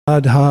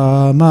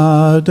Radha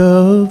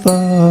Madhava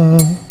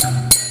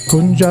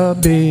Kunja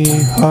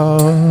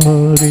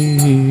Bihari.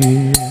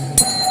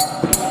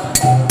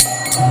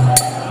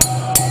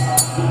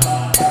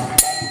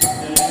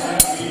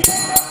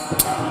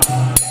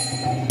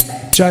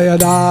 Jaya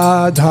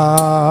Radha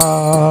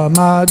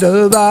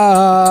Madhava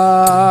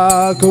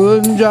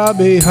Kunja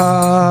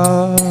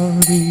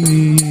Bihari.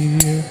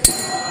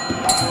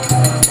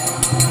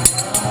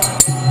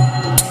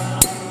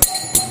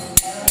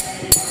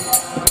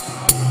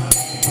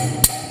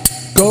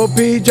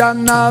 Gopi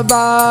Jana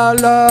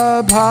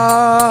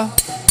Vallabha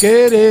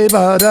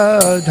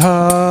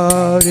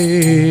Girivardhari.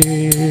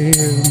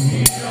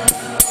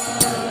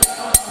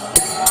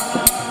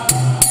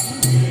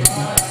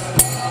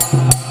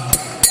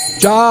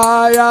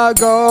 Jaya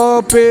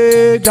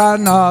Gopi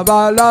Jana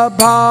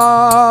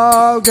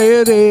Vallabha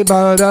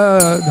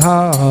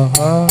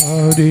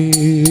Girivardhari.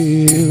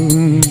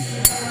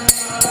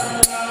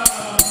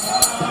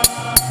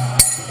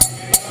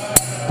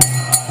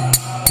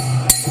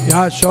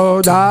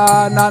 Yashoda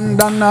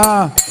Nandana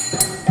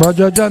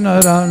Brajajana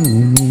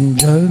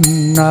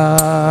Ranjana.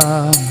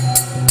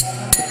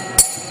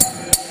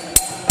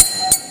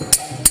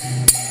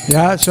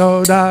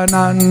 Yashoda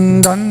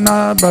Nandana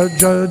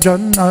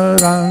Brajajana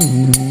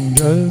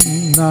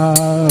Ranjana.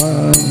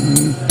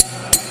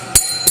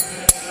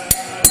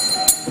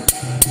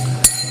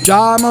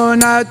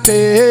 Jamuna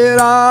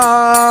Tera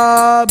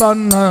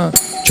Banachari.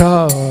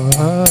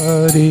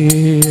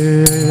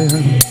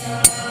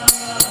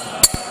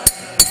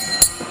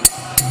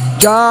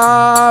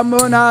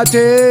 Jamuna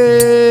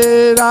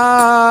Tera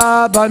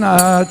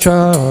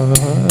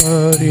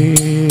Banachari.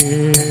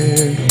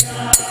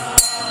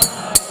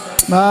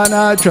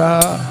 Manacha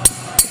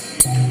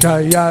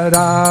Jaya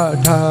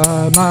Radha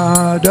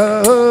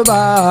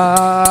Madhava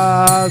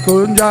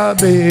Kunja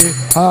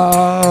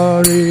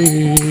Bihari.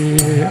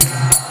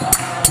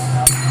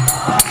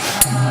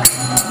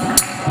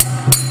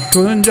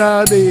 Kunja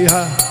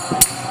Bihari.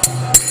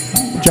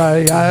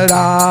 Jaya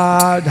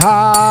Radha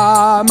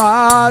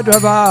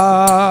Madhava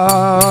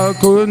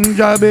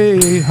Kunja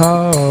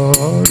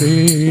Bihari.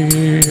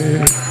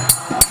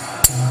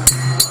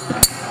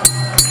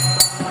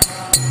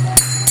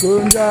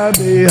 Kunja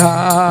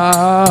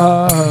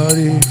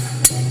Bihari.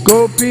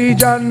 Gopi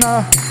Jana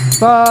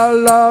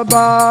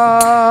Vallabha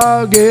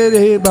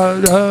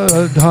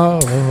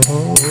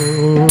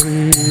Girivardhari.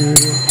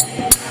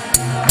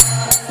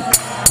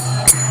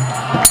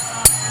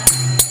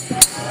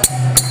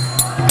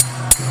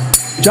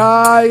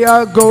 Jaya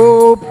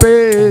Gopi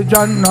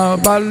Jana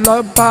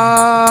Vallabha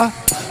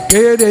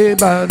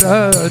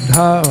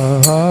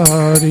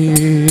Girivardhari.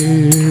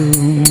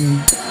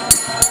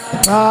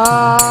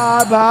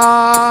 Radha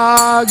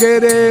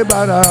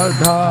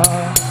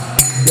Girivardhari.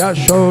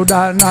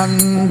 Yashoda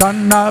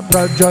Nandana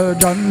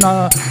Brajajana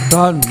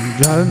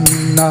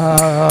Ranjana.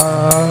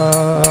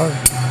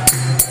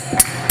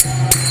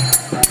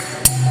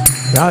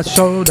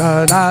 Yashoda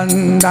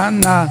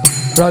Nandana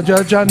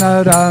Brajajana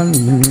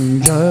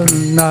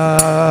Ranjana.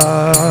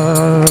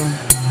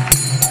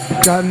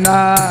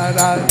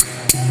 Janara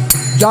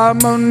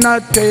Jamuna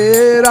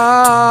Tera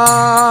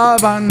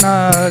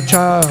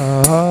Banachari.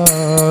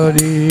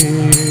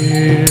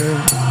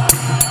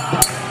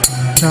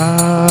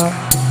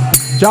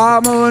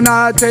 Jamuna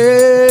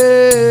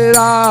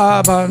Tera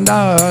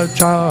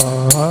Banachari.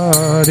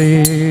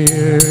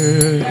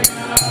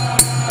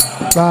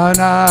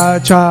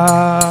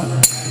 Banachari.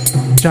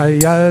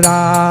 Jaya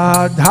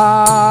Radha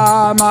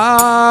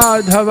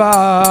Madhava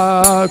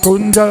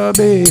Kunja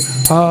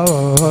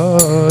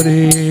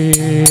Bihari.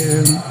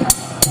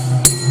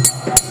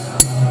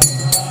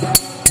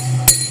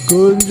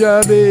 Kunja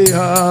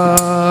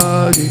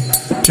Bihari.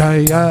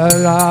 Jaya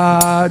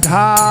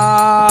Radha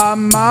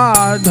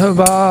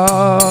Madhava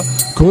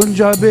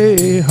Kunja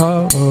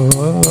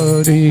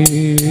Bihari.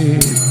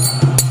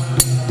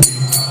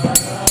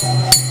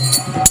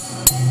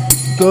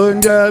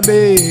 Kunja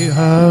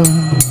Bihari.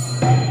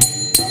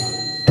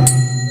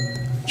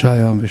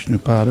 Jaya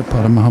Vishnupada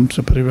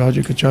Paramahamsa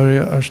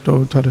Parivajikacharya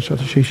Ashtottara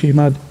Satashi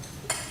Mad.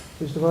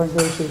 His Divine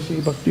Grace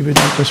Sri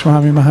Bhaktivedanta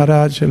Swami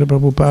Maharaj Srila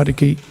Prabhupada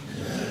ki,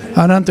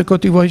 Ananta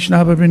Koti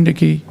Vaishnava Vrinda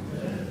ki,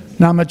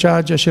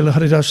 Namacharya Srila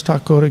Haridas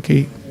Thakur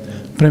ki,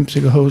 Prem Se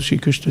Gaho Shri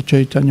Krishna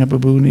Chaitanya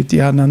Prabhu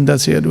Nityananda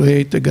Se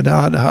Advaita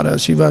Gadadhara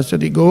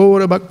Sivasadi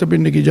Gaura Bhakta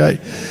Vrinda ki jai.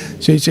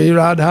 Sri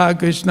Radha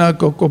Krishna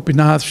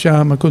Gopinath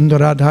Shyama Kunda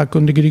Radha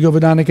Kunda Giri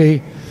Govardhana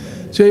ki,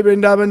 Sri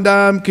Vrindavan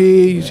Dham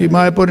ki, Sri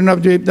Mayapur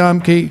Navadvip Dham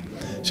ki,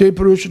 Sri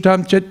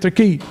Purushottam Chitra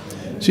ki,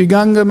 Sri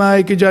Ganga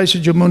Mai ki jai, Sri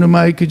Jamuna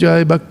Mai ki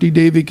jai, Bhakti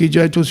Devi ki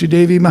jai, Tulsi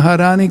Devi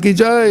Maharani ki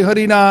jai,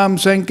 Harinam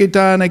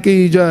Sankirtana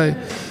ki jai,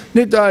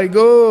 Nitai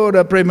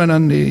Gaura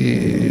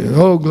Premanandi.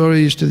 All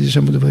glories to the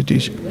assembled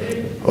devotees.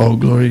 All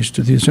glories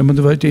to the assembled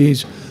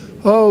devotees.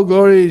 All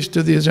glories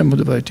to the assembled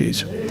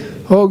devotees.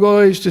 All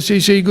glories to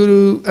Sri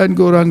Guru and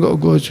Gauranga. All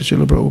glories to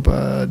Srila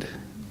Prabhupada.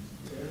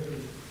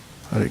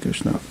 Hare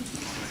Krishna.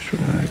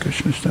 Hare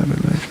Krishna.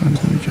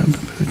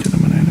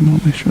 Namo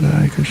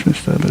Vishwadaya Krishna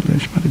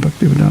Stabhadlesh Madi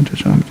Bhakti Vedanta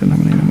Samhita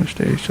Namani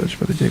Namaste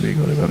Saraswati Devi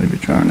Gaurivani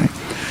Vicharane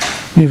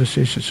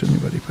Nivasesha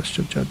Sunyavadi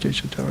Paschachate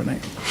Satarane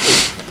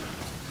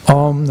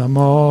Om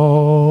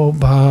Namo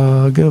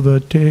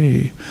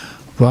Bhagavate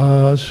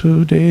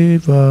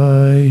Vasudevaya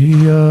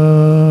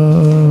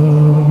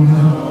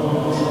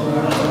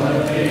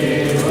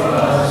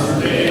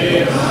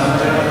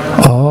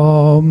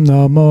Om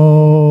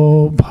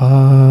Namo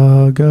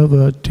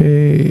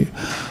Bhagavate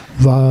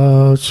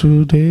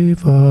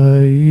Vasudevaya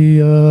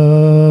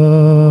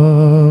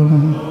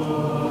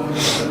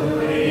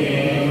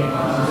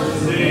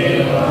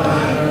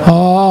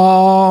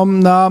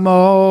Om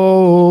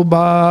Namo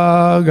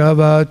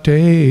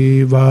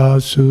Bhagavate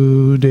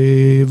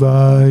Vasudevaya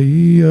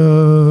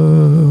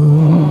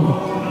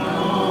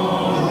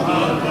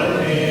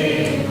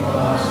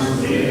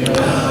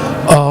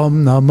Om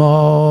Namo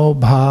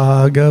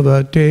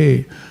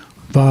Bhagavate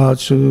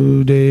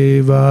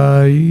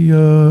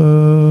Vasudevaya.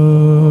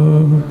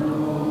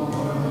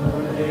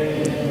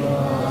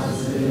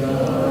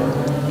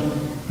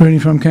 Reading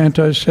from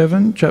Canto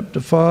 7, Chapter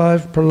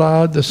 5,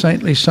 Prahlad, the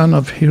saintly son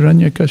of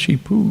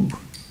Hiranyakashipu.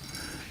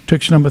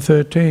 Text number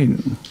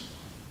 13.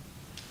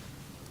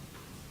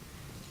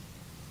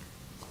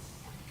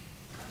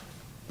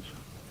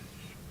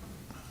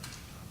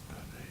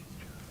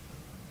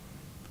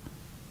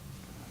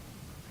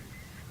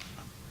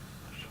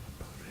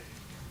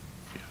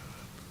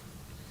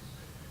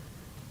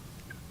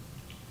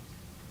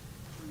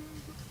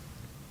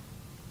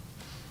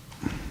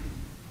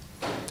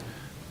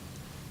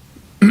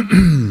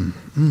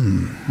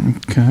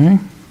 Okay.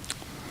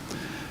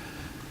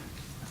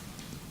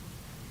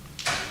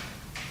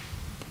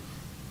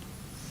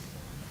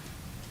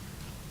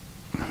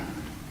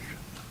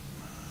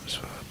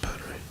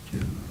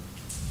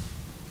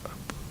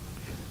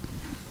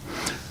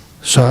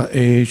 Sa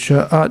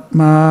esha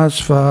atma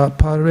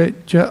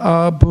svaparitya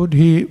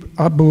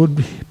abudhipya.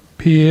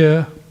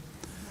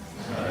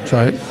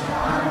 Sorry.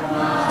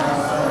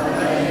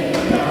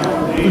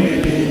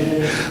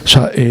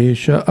 Sa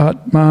esha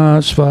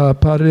atma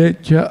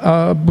svaparitya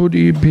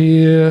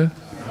abudhipya.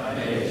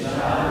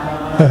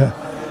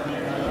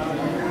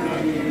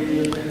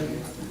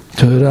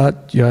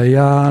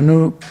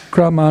 Taratyayanu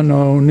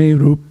kramano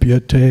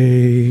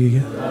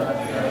nirupyate.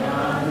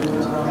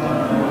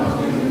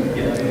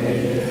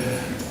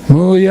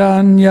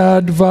 Muyan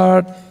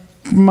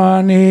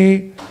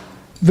yadvartmani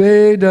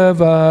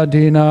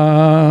vedavadina.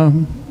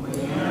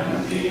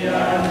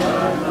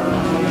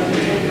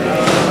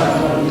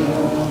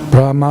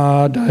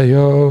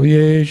 Pramadayo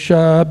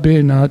yesha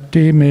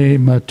binati me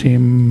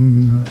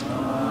matim.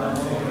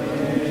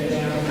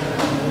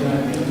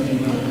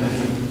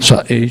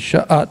 Sa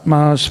esha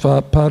atma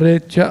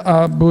svaparitya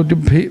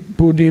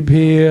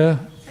abudhibhya.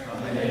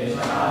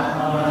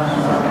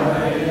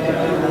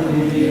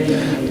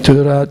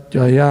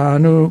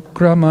 Turatyayanu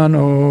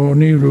kramano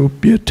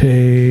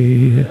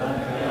nirupyate.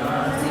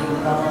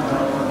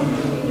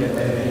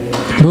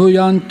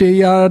 Bhuyanti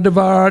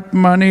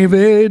yadvartmani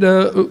veda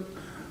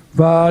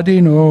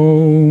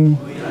vadino.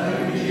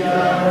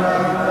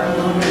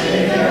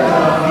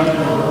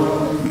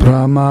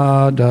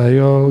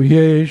 Pramadayo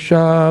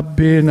yesha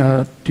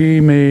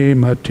binati me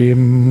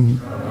matim.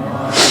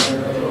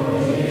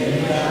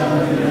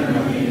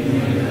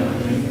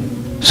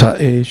 Sa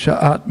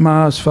esha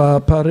atma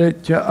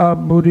svaparitya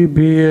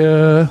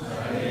abudhibhya.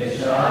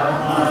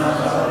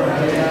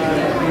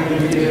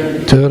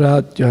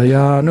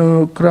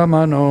 Turatyayanu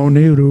kramano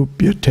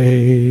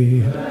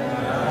nirupyate.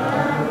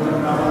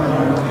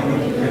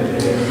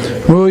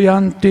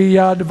 Muyanti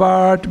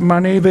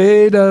yadvartmani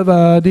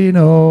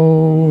vedavadino.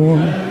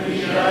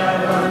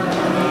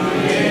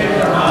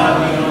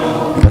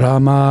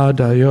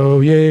 Pramadayo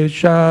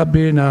yesha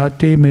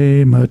binati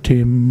me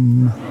matim.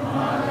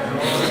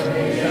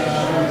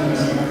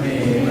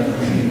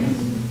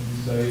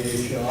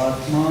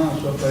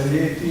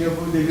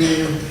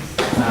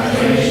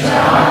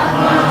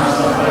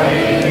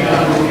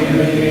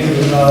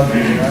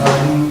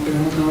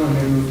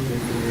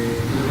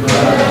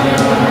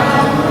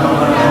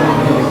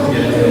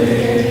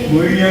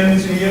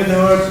 Muyanti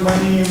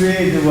yadvartmani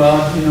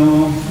vedavadino.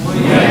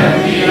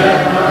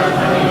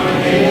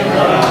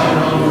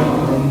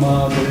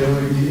 Brahmadayo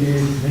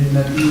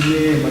bhinnati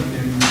me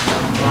matim.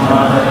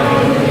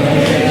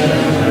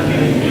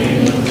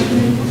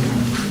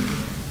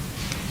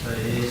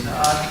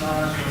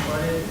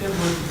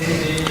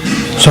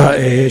 Sa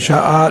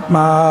esha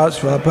atma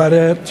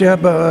svaparitya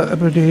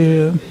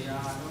abudhibhya.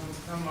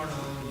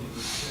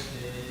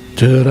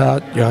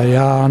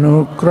 Turatyayanu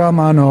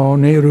kramano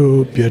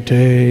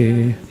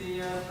nirupyate.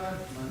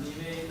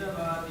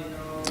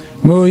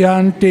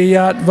 Muyanti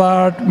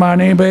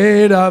yadvartmani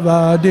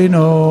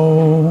vedavadino.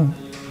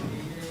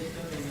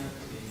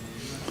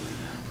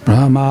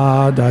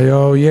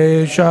 Brahmadayo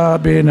yesha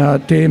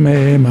binati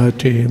me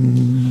matim.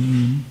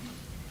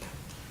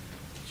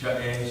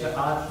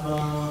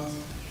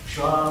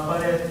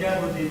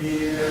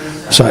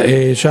 Sa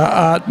esha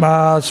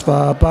atma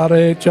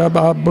svaparitya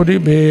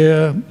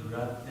abudhibhya.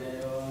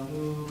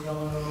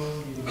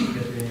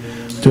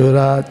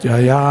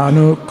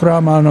 Turatyayanu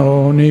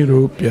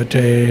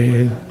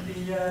nirupyate.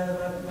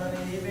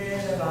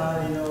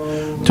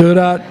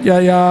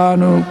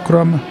 Turatyayanu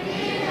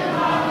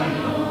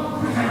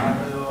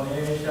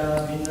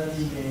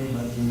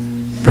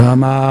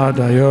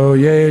Pramadayo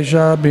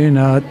yesha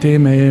binati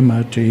me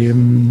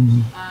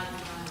matim.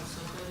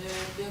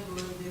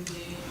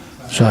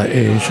 Sa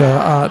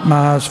esha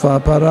atma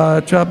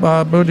svaparacha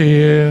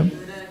babudir.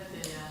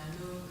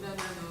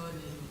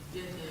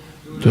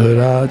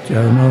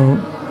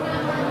 Turatyanu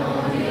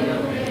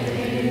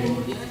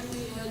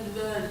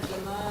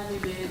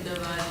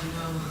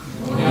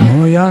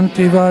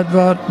Muyanti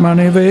vadvat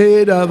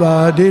maniveda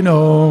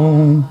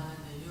vadino.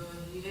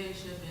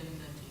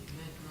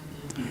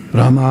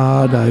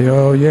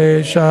 Ramadayo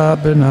yesha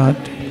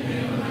binati.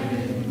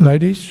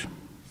 Ladies?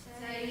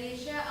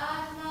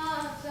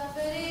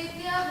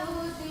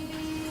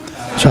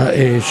 Sa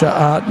esha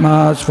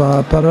atma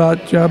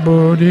svaparatya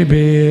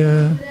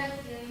bodhibhir.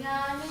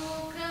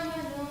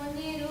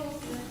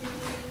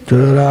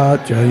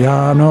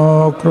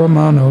 Turatyayano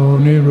kramano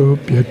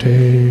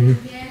nirupyate.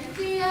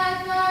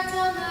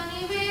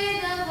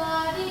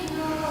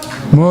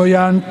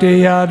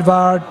 Muyanti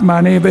advart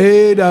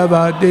maniveda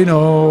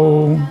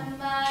vadino.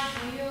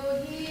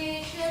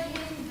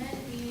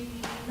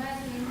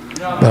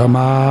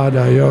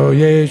 Pramadayo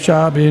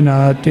yesha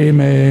binati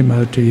me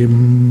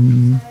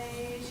matim.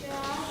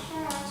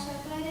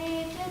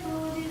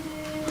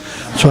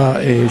 Sva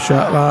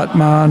esha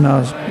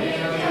atmanas.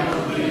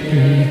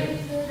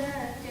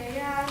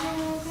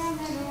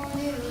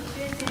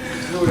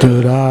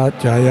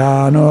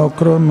 Turatyayano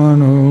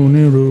kramano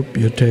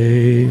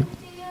nirupyate.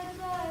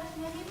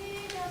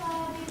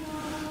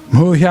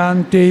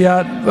 Muhyanti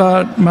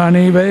advat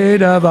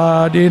maniveda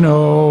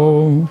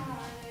vadino.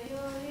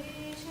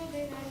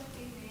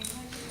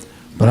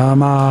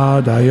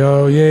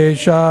 Pramadayo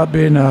yesha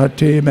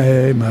binati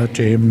me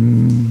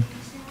matim.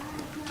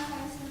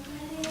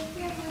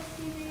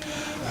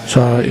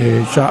 Sa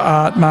esha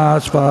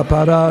atma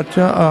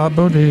svaparacha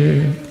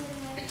abudhi.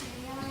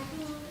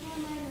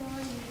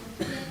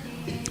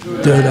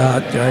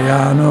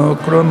 Turatyayano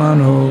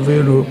kramano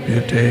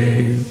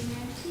virupyate.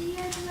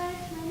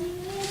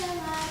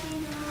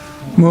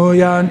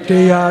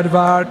 Muyanti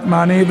advart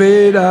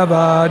maniveda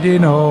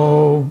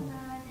vadino.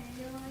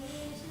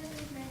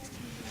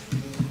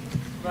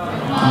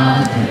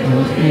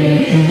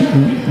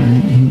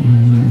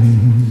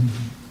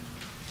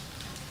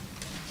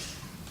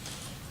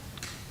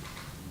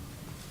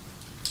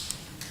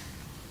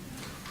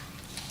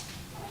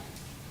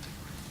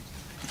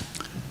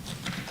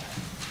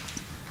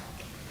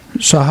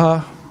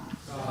 Saha,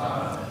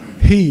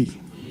 he,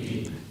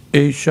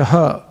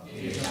 Eshaha,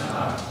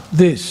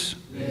 this,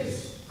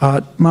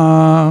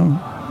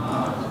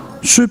 Atma,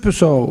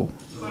 Supersoul,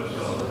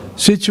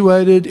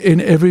 situated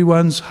in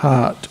everyone's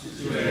heart.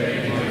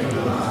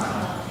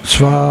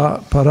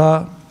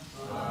 Svapara,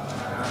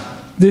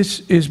 this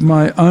is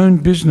my own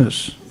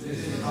business,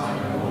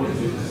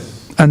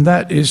 and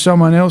that is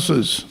someone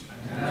else's.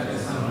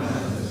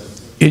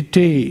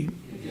 Iti,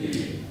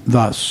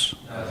 thus.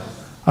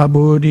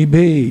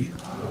 Abudibhi,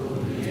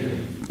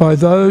 by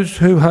those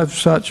who have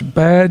such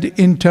bad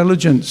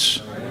intelligence.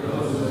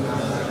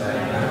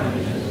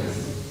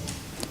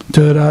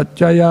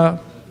 Turatyaya,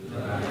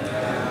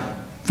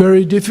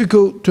 very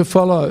difficult to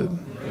follow.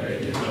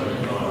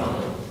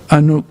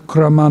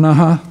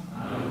 Anukramanaha,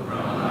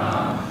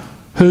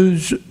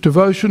 whose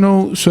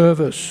devotional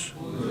service.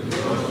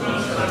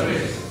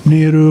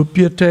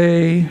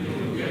 Nirupyate,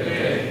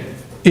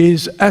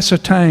 is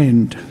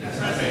ascertained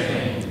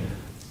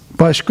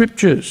by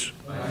scriptures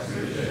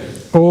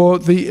or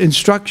the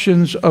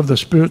instructions of the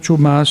spiritual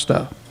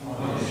master.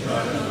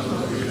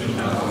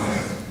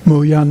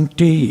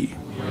 Muyanti,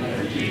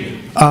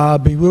 are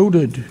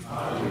bewildered.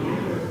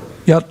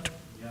 Yat,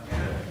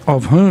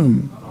 of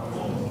whom?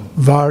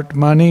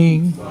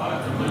 Vartmani,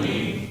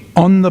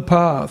 on the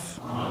path.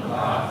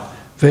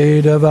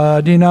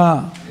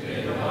 Vedavadina,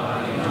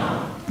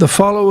 the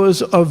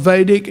followers of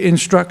Vedic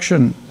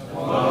instruction.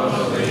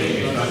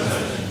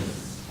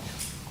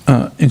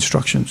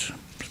 Instructions,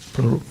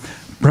 plural.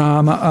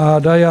 Brahma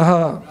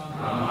Adayaha,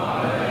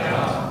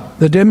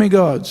 the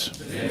demigods,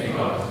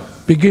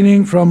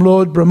 beginning from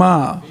Lord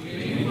Brahma.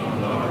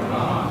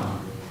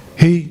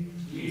 He,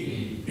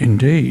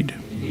 indeed.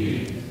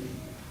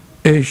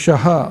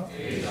 Eshaha,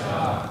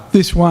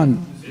 this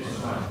one.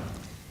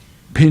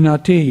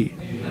 Pinati,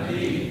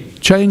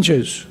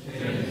 changes.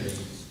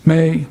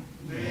 Me,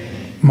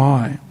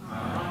 my.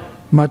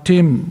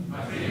 Matim,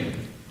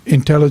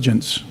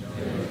 intelligence.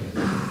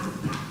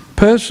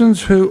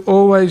 Persons who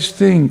always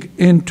think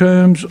in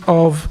terms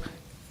of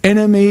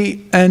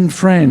enemy and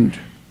friend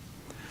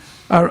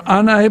are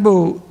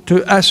unable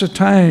to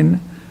ascertain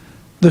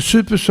the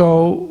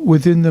supersoul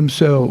within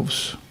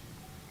themselves.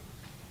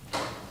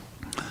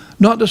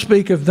 Not to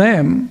speak of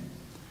them,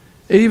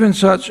 even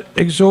such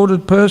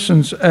exalted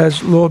persons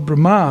as Lord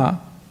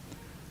Brahma,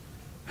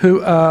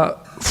 who are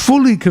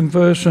fully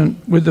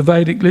conversant with the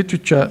Vedic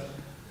literature,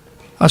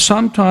 are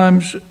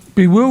sometimes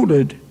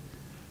bewildered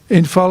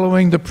in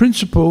following the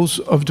principles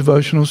of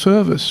devotional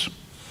service.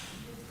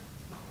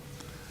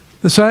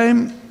 The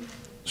same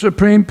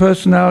Supreme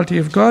Personality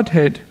of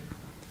Godhead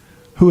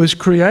who has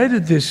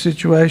created this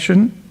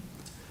situation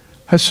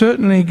has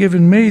certainly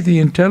given me the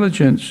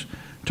intelligence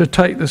to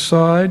take the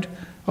side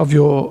of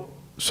your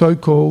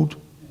so-called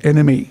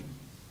enemy.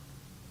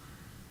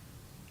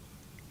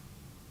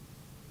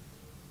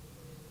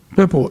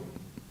 Purport.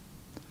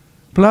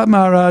 Prahlad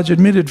Maharaj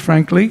admitted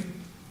frankly,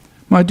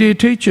 "My dear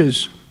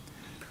teachers,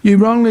 you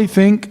wrongly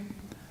think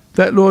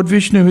that Lord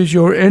Vishnu is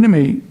your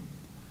enemy,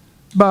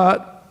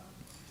 but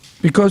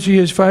because he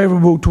is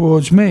favourable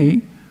towards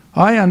me,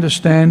 I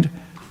understand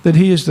that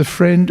he is the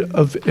friend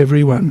of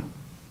everyone.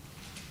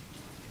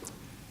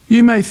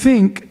 You may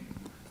think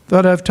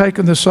that I've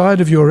taken the side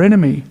of your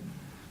enemy,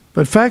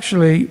 but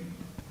factually,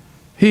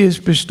 he has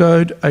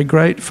bestowed a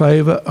great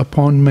favour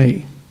upon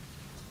me."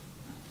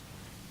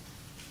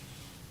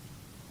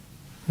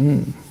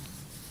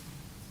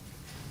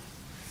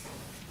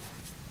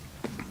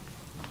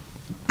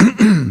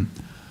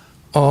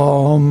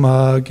 Om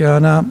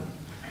Jnana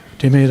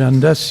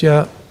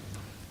Timirandasya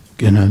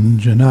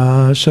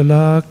Gyananjana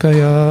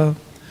Shalakaya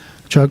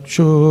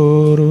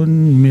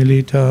Chakshurun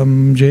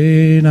Militam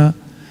Jena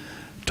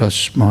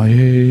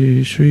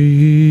Tasmaye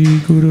Sri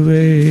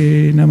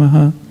Guruve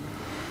Namaha.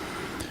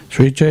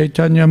 Sri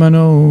Chaitanya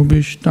Mano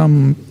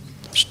Bhishtam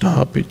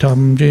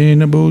Stapitam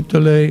Jena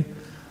Bhutale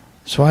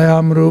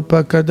Swayam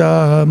Rupa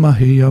Kada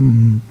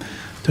Mahiyam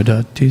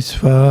Tadati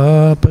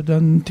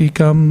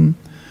Svapadantikam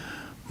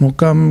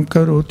Mukam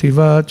Karoti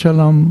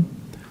Vachalam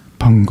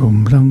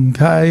Pangum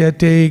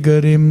Rangayate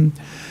Garim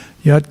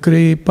Yat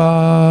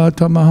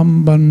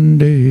Kripatamaham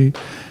Bande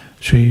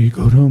Sri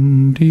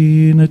Gurum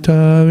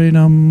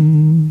Dinatarinam.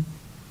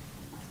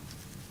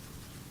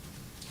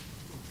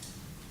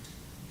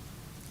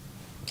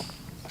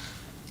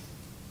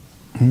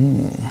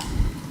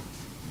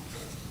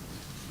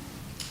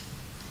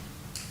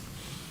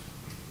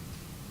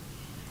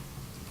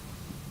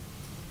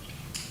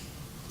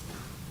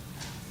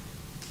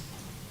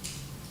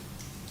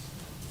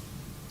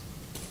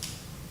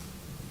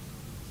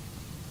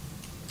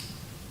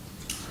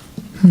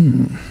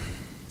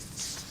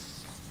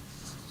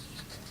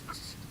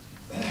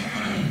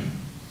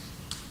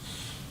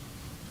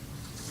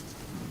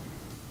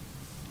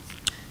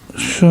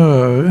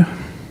 So,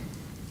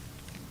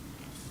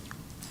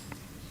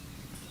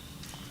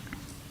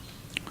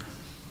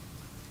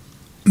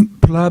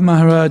 Prahlad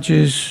Maharaj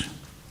is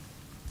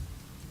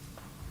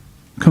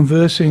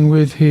conversing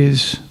with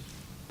his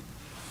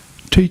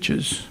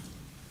teachers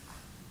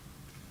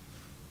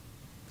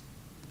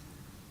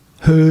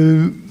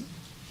who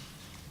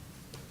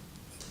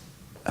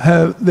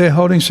they're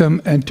holding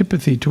some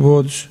antipathy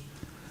towards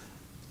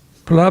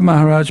Prahlad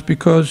Maharaj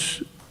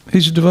because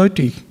he's a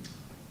devotee.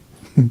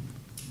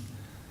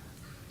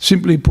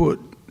 Simply put,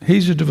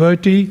 he's a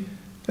devotee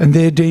and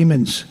they're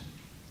demons.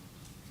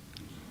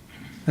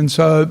 And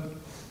so,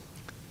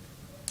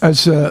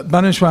 as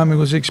Banaswami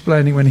was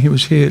explaining when he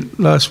was here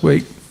last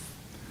week,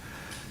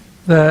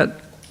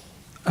 that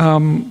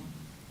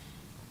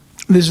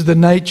this is the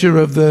nature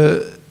of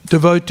the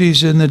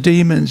devotees and the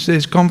demons.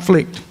 There's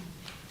conflict,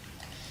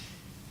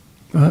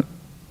 right?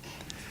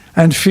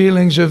 And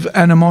feelings of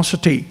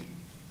animosity.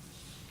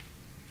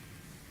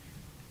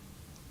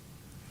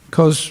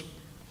 Because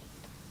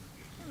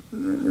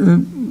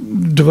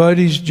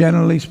devotees,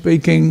 generally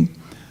speaking,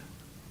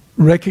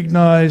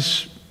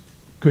 recognize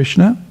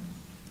Krishna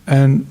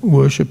and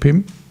worship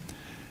him.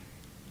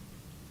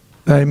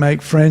 They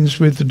make friends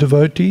with the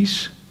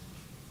devotees.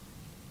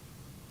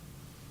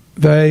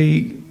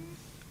 They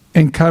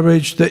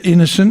encourage the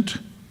innocent.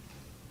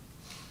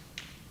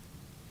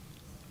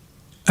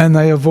 And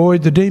they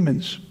avoid the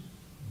demons.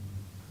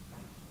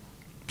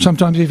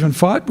 Sometimes even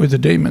fight with the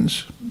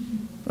demons.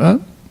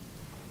 Right?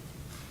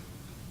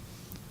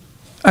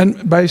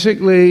 And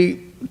basically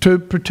to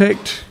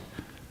protect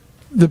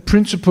the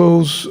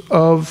principles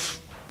of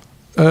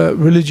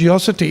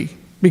religiosity,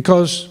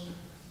 because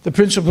the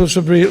principles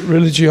of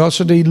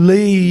religiosity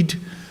lead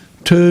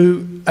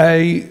to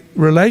a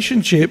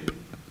relationship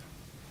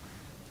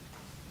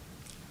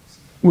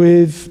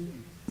with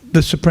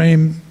the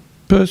Supreme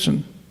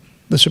Person,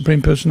 the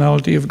Supreme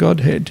Personality of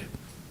Godhead.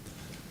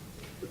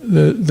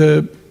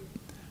 The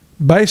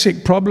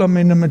basic problem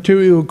in the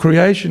material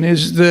creation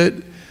is that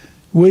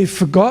we've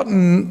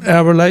forgotten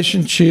our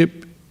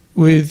relationship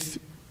with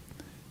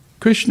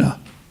Krishna.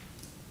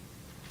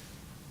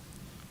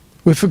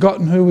 We've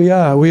forgotten who we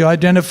are. We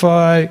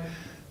identify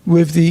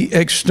with the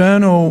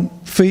external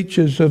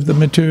features of the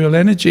material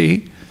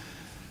energy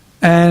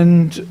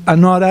and are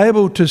not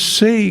able to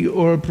see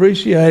or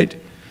appreciate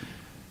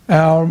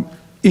our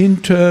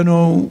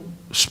internal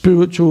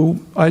spiritual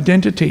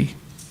identity.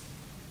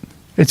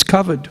 It's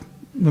covered.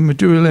 The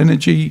material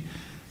energy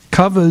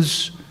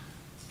covers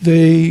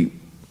the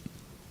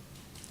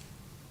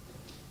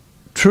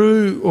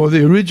true or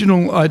the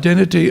original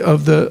identity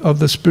of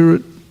the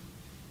spirit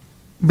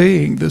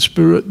being, the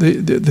spirit,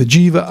 the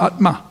Jiva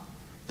Atma,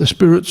 the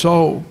spirit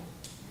soul.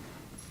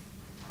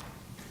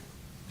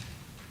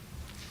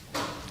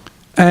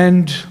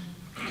 And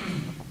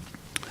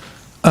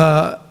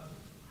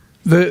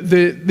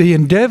the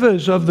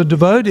endeavours of the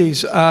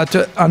devotees are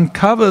to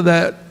uncover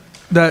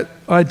that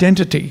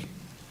identity,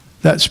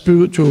 that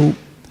spiritual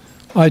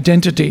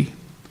identity,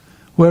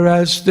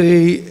 whereas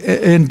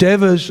the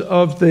endeavours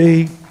of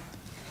the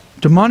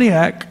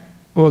demoniac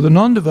or the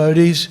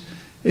non-devotees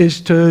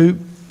is to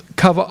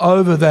cover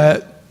over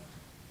that,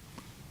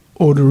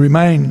 or to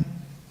remain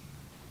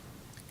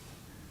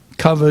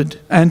covered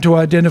and to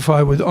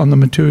identify with on the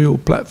material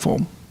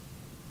platform.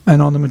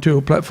 And on the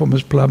material platform,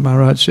 as Prahlad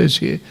Maharaj says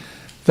here,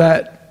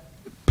 that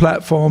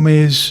platform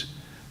is,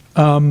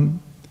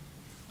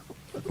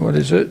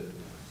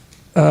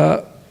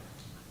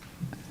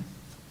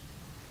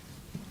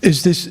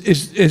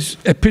 is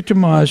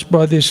epitomized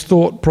by this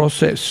thought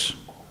process.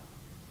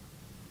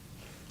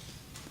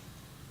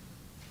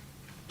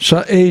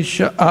 Sa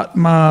esha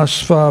atma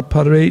sva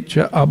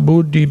parecha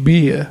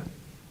abuddhibhya.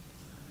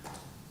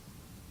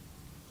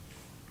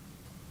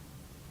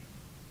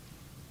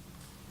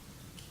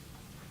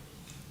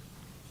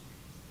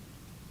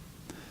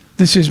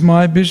 This is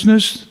my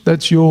business,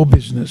 that's your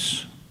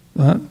business.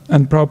 Right?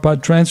 And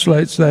Prabhupada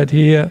translates that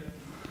here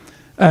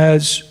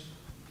as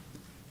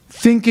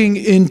thinking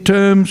in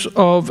terms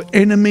of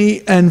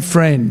enemy and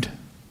friend.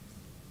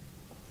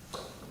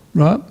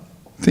 Right?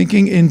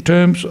 Thinking in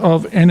terms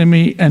of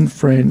enemy and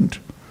friend.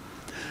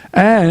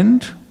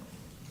 And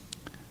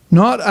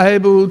not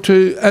able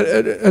to,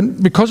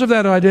 and because of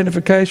that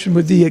identification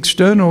with the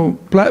external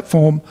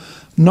platform,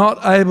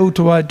 not able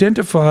to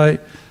identify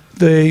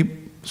the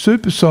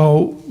super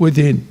soul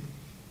within.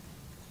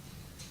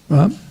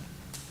 Right?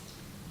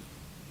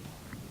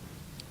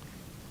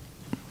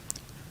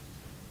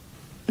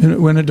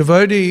 When a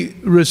devotee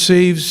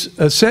receives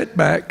a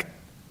setback,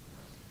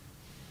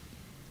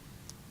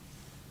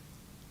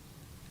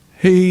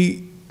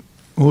 he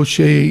or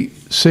she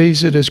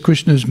sees it as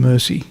Krishna's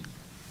mercy.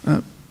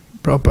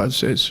 Prabhupada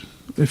says,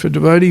 if a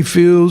devotee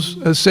feels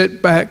a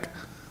setback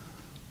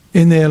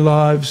in their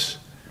lives,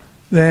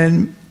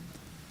 then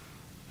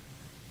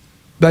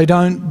they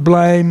don't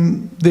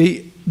blame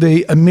the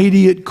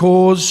immediate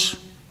cause,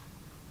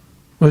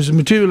 whereas the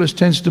materialist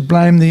tends to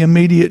blame the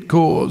immediate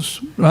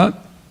cause, right?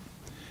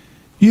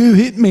 You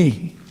hit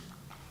me.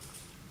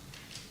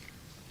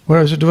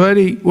 Whereas a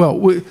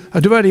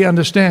devotee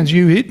understands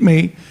you hit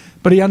me,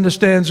 but he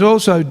understands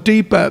also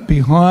deeper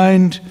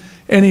behind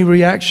any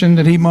reaction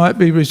that he might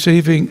be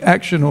receiving,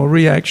 action or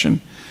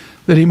reaction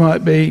that he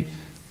might be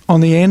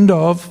on the end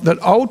of, that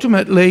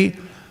ultimately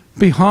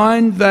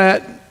behind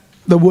that,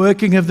 the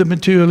working of the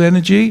material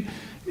energy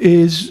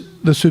is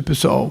the super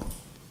soul.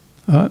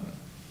 Right?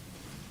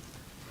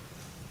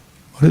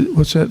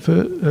 What's that for?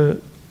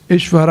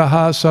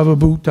 Ishvaraha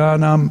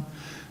savabhutanam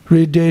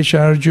hridesha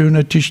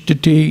arjuna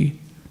tishtati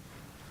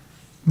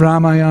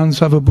brahmayan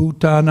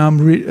savabhutanam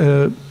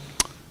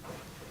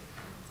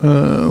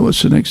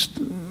what's the next?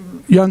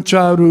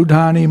 Yancha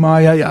rudhani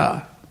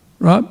mayaya.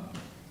 Right?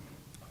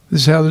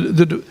 This is how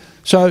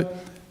so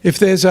if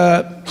there's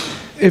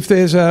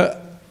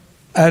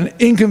an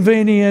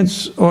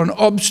inconvenience or an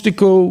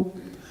obstacle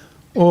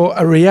or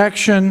a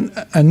reaction,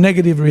 a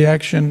negative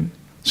reaction,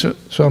 so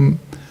some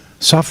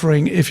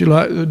suffering, if you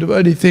like, the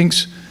devotee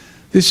thinks,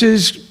 this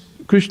is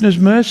Krishna's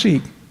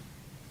mercy.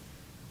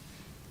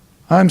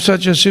 I'm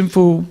such a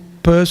sinful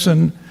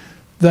person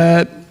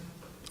that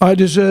I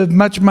deserve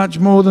much, much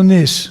more than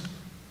this.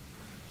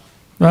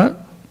 Right?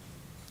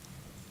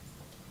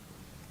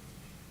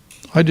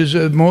 I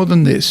deserve more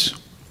than this.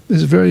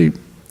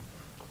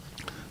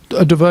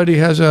 A devotee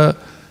has a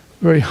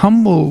very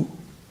humble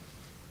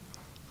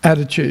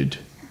attitude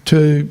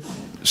to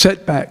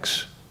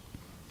setbacks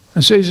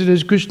and sees it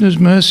as Krishna's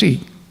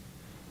mercy.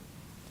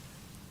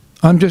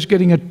 I'm just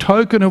getting a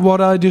token of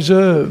what I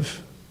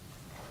deserve.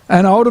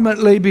 And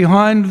ultimately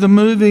behind the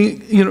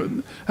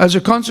moving, as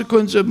a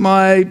consequence of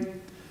my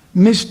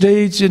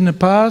misdeeds in the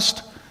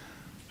past,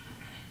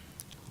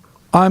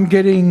 I'm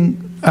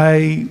getting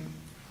a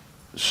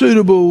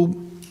suitable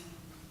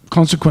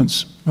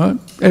consequence. Right?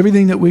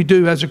 Everything that we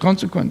do has a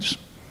consequence.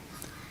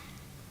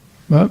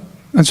 Right?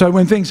 And so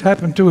when things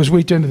happen to us,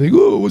 we tend to think,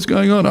 oh, what's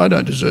going on? I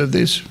don't deserve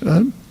this.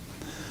 Right?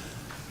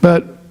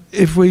 But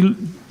if we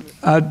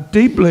are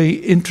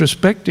deeply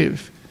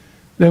introspective,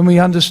 then we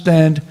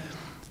understand,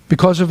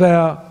 because of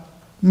our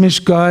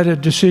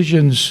misguided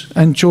decisions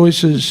and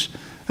choices,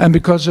 and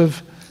because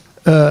of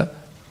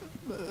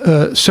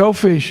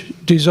selfish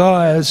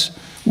desires,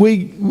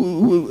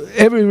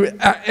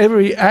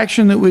 every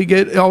action that we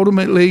get,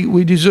 ultimately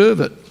we deserve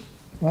it,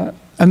 right?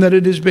 And that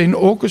it has been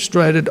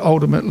orchestrated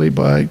ultimately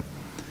by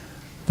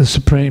the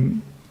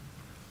Supreme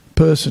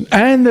Person,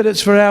 and that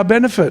it's for our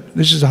benefit.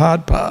 This is the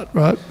hard part,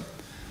 right?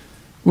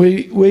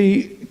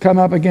 We come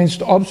up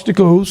against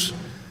obstacles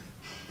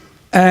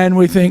and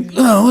we think,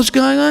 oh, what's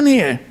going on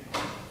here?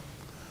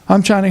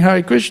 I'm chanting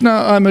Hare Krishna,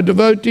 I'm a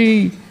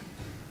devotee,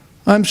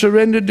 I'm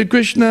surrendered to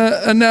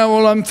Krishna, and now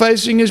all I'm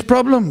facing is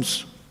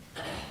problems.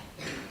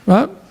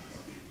 Right?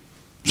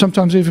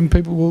 Sometimes even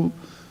people will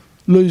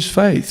lose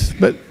faith.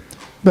 But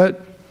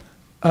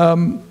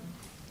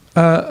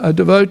a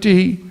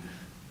devotee,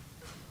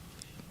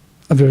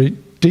 a very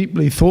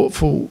deeply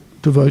thoughtful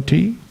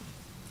devotee,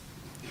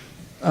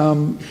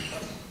 one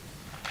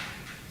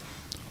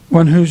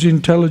whose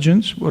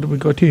intelligence, what have we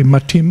got here?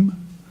 Matim,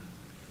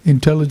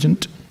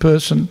 intelligent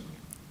person,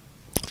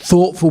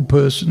 thoughtful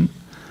person,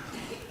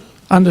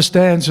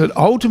 understands that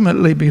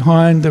ultimately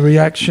behind the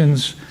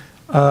reactions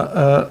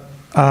are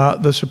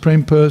the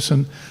Supreme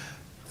Person,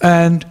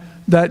 and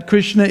that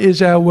Krishna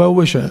is our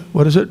well-wisher.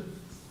 What is it?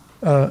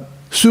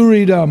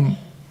 Suridam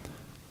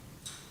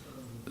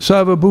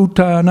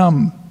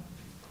Sarvabhutanam.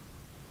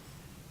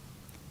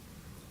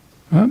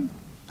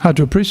 Hard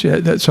to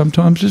appreciate that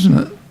sometimes, isn't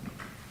it?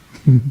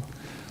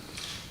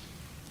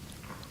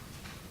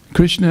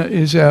 Krishna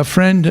is our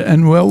friend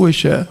and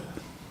well-wisher,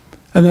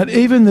 and that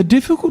even the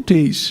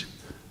difficulties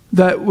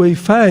that we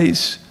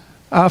face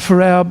are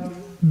for our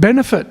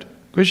benefit.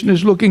 Krishna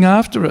is looking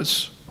after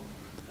us.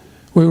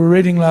 We were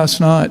reading last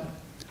night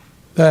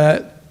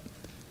that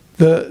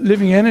the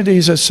living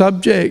entities are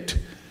subject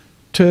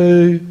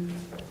to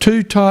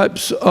two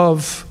types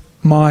of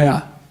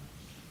Maya.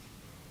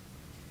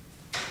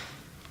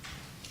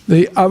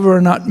 The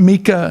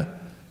avaranatmika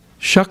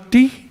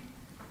Shakti,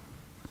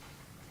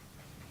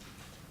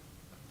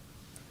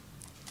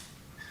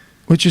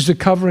 which is the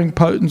covering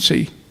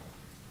potency.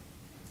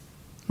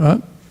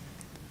 Right?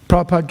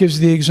 Prabhupada gives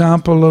the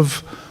example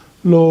of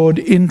Lord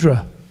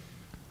Indra.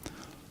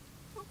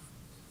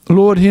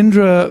 Lord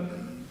Indra,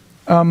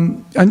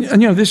 and you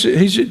know,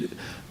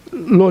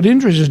 Lord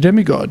Indra is a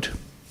demigod.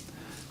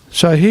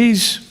 So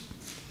he's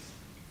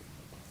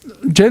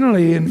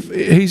generally,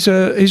 he's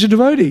a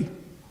devotee.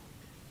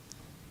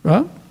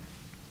 Right?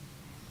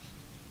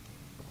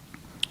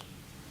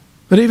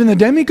 But even the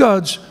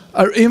demigods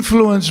are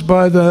influenced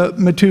by the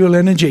material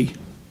energy.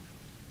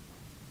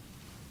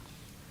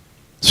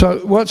 So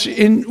what's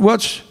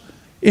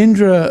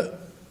Indra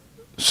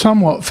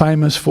somewhat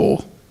famous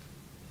for?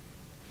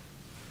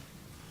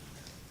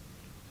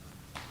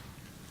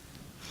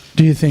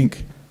 Do you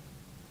think?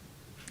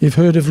 You've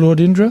heard of Lord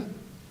Indra?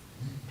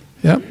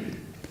 Yeah.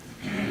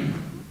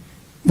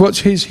 What's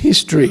his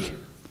history?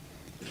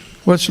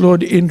 What's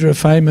Lord Indra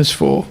famous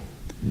for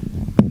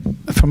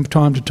from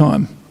time to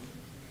time?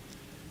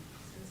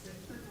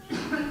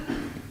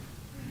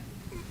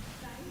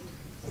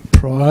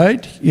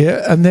 Pride,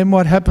 yeah. And then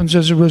what happens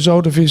as a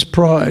result of his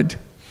pride?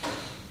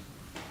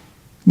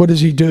 What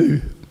does he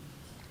do?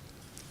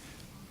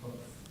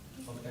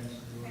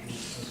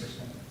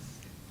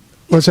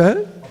 What's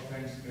that?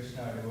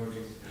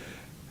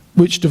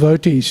 Which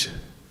devotees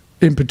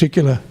in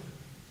particular?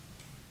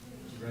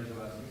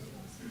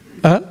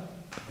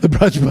 The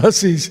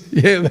Brajvasis.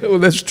 Yeah, well,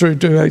 that's true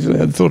too, actually. I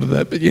hadn't thought of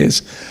that, but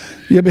yes.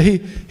 Yeah, but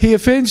he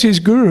offends his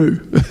guru.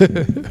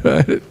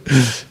 Right?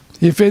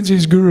 He offends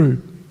his guru.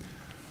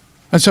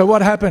 And so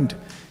what happened?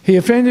 He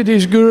offended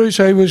his guru,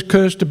 so he was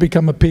cursed to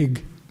become a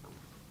pig.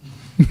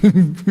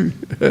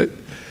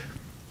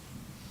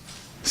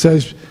 So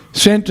he's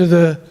sent to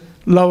the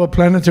lower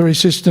planetary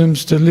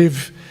systems to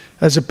live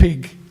as a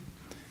pig.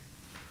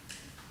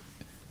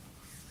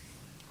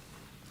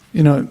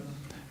 You know,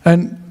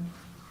 and,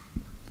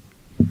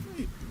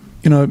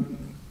 you know,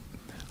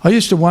 I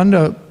used to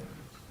wonder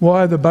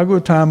why the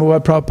Bhagavatam, why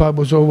Prabhupada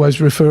was always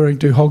referring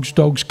to hogs,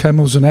 dogs,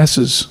 camels and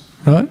asses,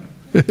 right?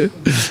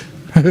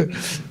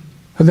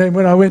 And then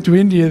when I went to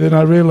India, then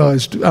I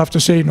realised, after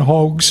seeing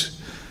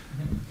hogs,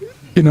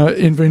 you know,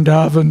 in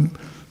Vrindavan,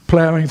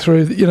 ploughing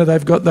through, you know,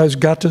 they've got those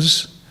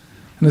gutters,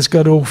 and it's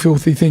got all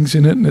filthy things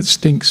in it, and it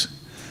stinks,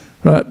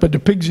 right? But the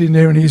pig's in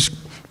there, and he's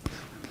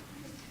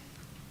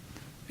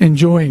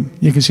enjoying.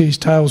 You can see his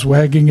tail's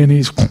wagging, and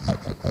he's...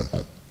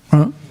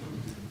 Right?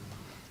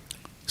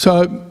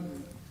 So,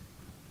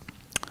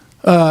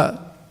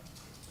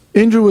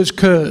 Indra was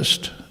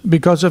cursed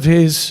because of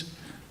his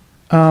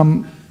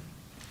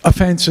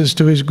offences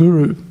to his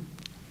guru.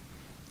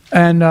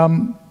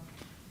 And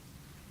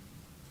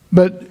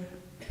but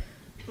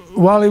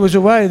while he was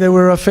away, there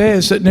were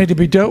affairs that need to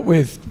be dealt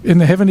with in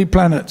the heavenly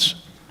planets.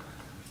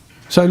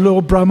 So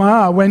Lord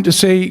Brahma went to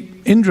see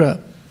Indra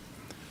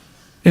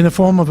in the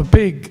form of a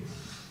pig,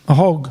 a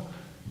hog,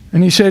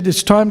 and he said,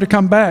 "It's time to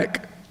come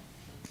back.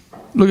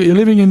 Look, you're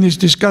living in this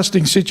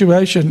disgusting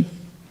situation.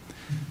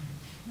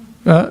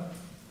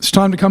 It's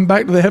time to come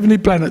back to the heavenly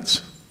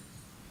planets."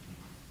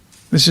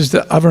 This is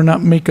the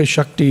avaranatmika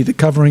Shakti, the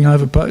covering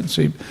over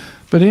potency.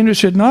 But Indra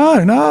said,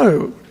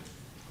 no,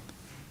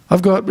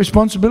 I've got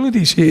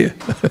responsibilities here.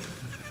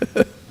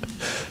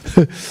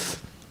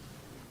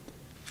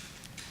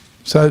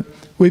 So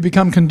we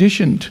become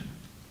conditioned.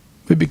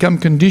 We become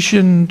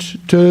conditioned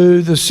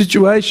to the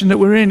situation that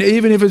we're in,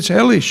 even if it's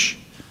hellish.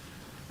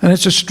 And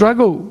it's a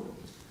struggle.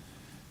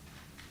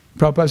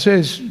 Prabhupada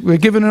says, we're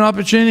given an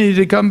opportunity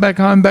to come back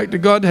home, back to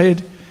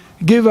Godhead,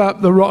 give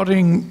up the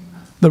rotten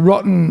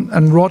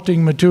and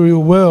rotting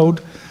material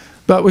world,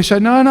 but we say,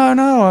 no,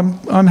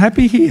 I'm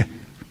happy here,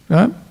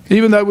 right?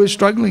 Even though we're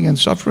struggling and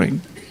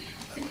suffering.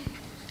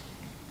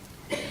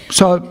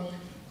 So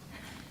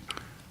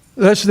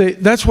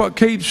that's what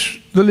keeps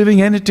the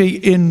living entity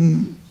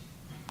in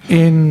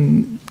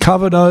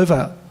covered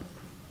over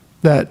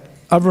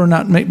that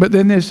avaranatmik. But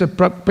then there's the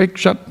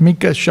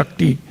prapekshatmika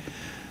shakti,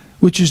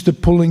 which is the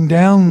pulling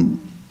down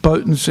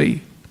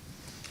potency.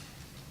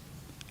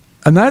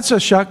 And that's a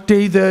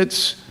shakti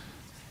that's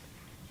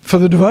for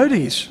the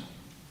devotees.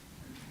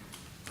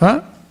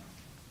 Right?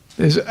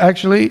 There's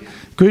actually,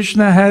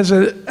 Krishna has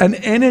an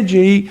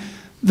energy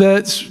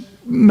that's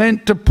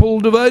meant to pull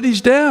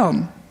devotees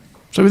down.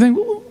 So we think,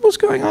 well, what's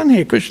going on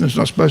here? Krishna's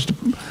not supposed to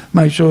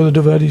make sure the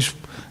devotees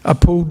are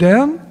pulled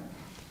down.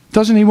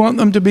 Doesn't he want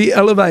them to be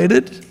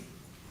elevated?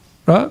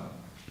 Right?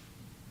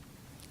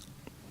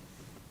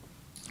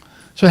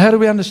 So how do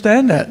we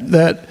understand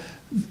that?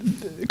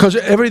 Because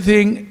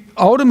everything,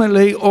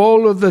 ultimately,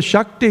 all of the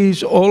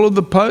shaktis, all of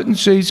the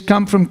potencies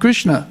come from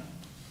Krishna.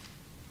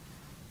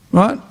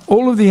 Right?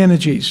 All of the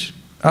energies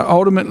are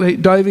ultimately,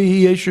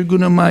 Devi Yeshu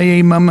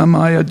Gunamayi Mama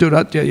Maya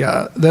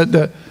Duratyaya.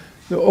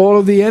 All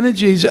of the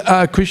energies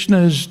are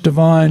Krishna's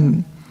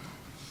divine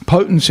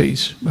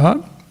potencies.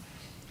 Right?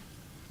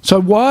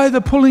 So why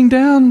the pulling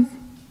down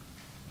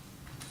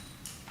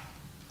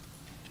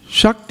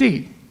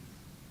Shakti?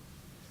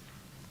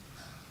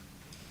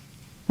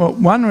 Well,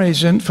 one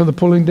reason for the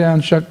pulling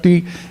down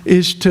Shakti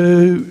is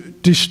to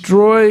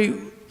destroy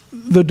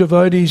the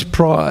devotee's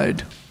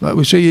pride. Like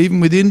we see even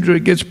with Indra,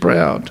 it gets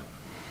proud.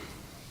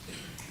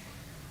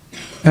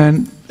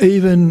 And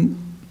even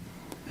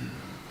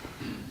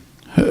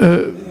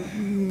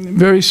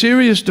very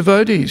serious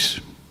devotees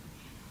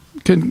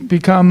can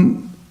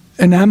become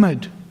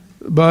enamoured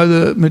by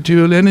the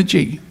material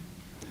energy.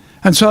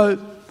 And so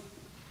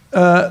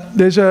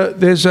there's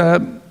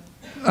a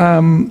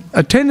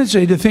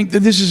tendency to think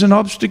that this is an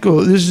obstacle,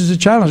 this is a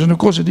challenge, and of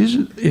course it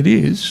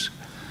is,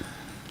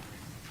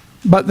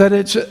 but that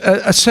it's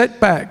a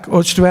setback or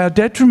it's to our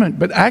detriment.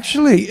 But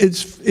actually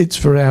it's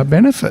for our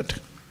benefit,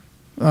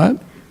 right?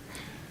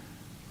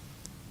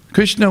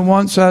 Krishna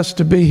wants us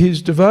to be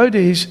his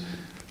devotees,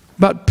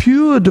 but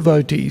pure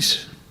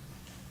devotees,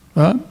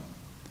 right?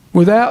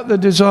 Without the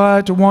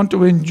desire to want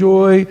to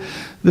enjoy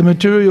the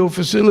material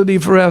facility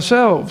for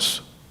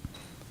ourselves,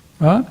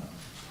 right?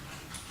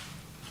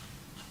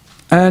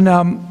 And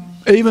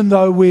even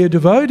though we're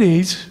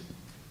devotees,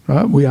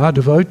 right, we are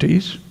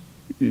devotees.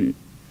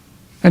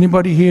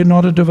 Anybody here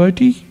not a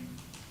devotee?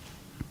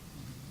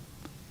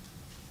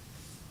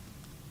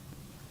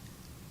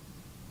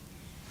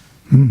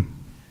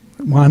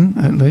 One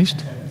at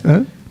least.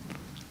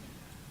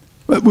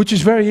 Which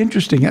is very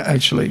interesting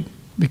actually,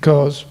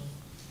 because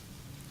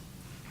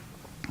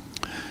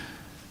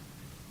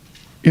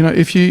you know,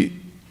 if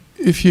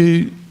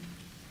you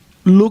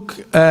look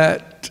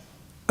at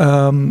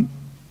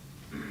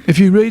if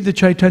you read the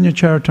Chaitanya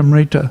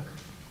Charitamrita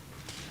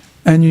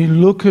and you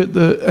look at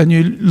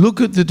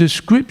the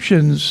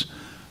descriptions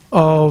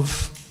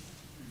of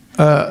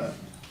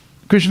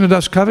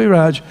Krishnadas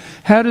Kaviraj,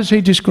 how does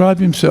he describe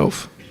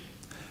himself?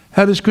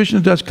 How does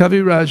Krishnadas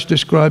Kaviraj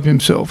describe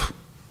himself?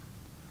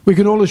 We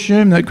can all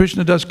assume that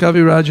Krishnadas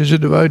Kaviraj is a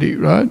devotee,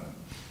 right?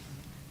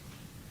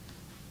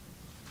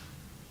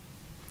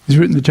 He's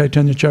written the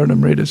Chaitanya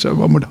Charitamrita, so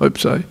one would hope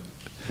so.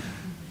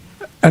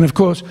 And of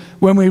course,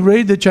 when we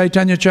read the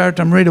Chaitanya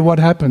Charitamrita, what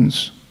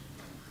happens?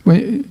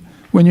 When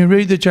you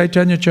read the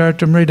Chaitanya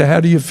Charitamrita,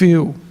 how do you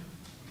feel?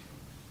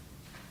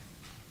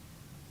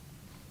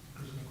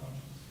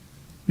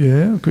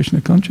 Yeah,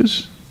 Krishna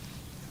conscious.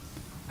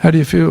 How do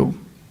you feel?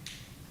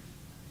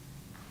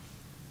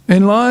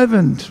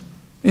 Enlivened,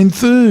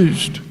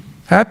 enthused,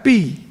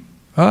 happy.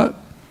 Right?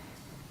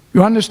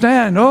 You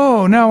understand,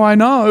 oh, now I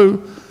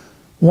know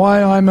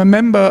why I'm a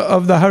member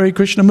of the Hare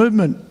Krishna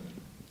movement.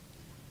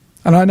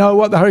 And I know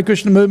what the Hare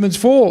Krishna movement's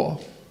for.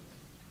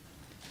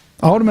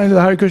 Ultimately,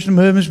 the Hare Krishna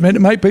movement's meant to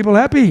make people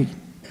happy.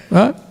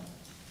 Right?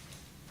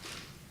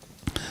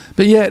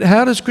 But yet,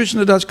 how does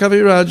Krishnadas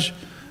Kaviraj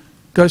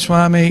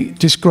Goswami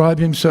describe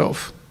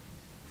himself?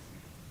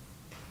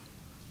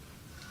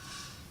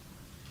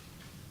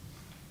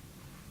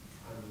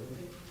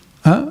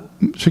 Huh?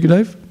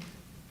 Sukadev?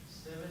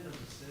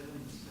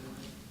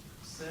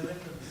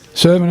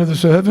 Servant of the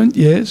servant,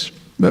 yes.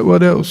 But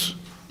what else?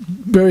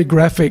 Very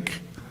graphic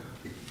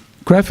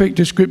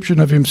description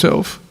of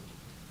himself.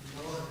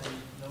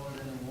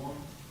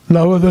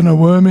 Lower than a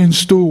worm in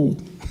stool.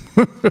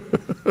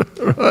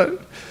 Right?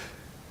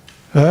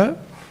 Huh?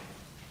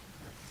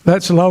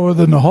 That's lower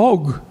than a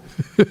hog.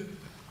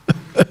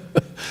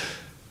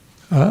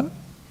 Huh?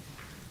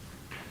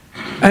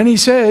 And he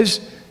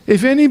says,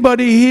 if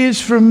anybody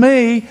hears from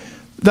me,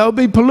 they'll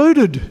be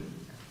polluted.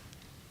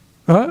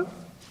 Right?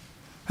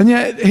 And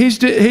yet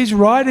he's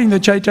writing the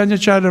Chaitanya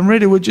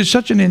Charitamrita, which is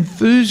such an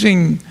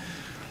enthusing,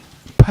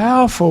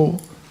 powerful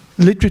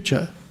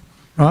literature.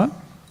 Right?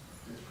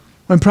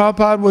 When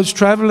Prabhupada was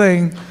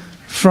travelling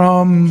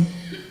from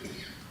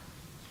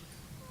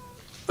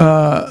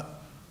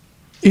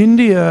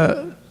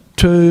India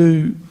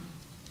to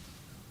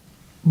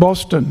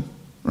Boston,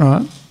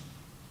 right?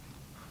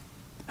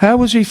 How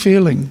was he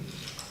feeling?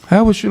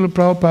 How was Srila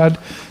Prabhupada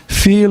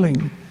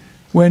feeling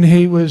when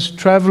he was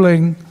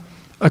travelling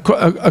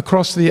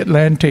across the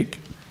Atlantic?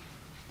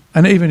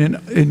 and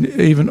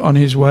even on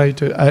his way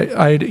to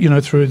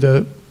aid, through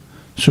the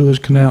Suez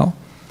Canal.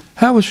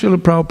 How was Srila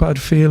Prabhupada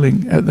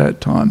feeling at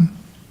that time?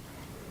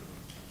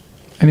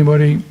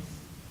 Anybody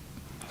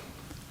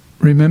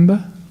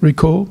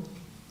recall?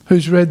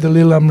 Who's read the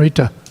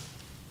Lilamrita?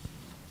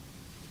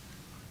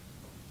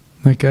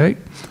 Okay.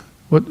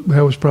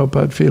 How was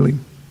Prabhupada feeling?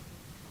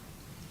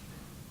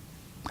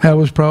 How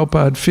was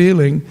Prabhupada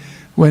feeling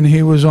when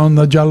he was on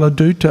the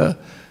Jaladuta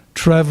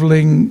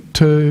travelling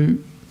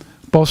to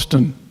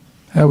Boston?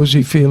 How was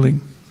he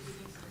feeling?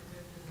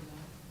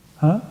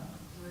 Huh?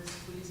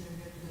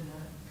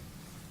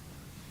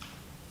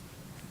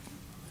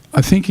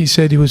 I think he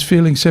said he was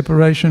feeling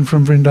separation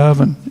from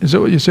Vrindavan. Is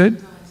that what you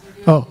said?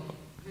 Oh.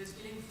 He was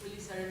feeling fully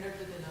surrendered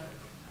to the Lord.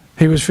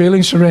 He was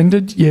feeling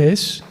surrendered,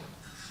 yes.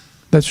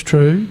 That's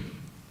true.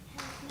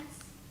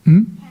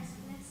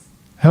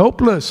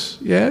 Helpless,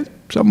 yeah,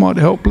 somewhat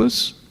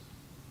helpless.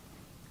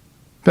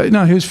 But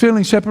no, he was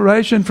feeling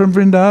separation from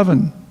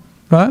Vrindavan,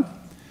 right?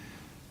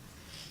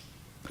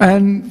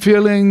 And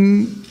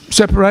feeling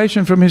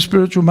separation from his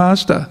spiritual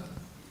master.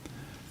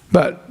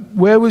 But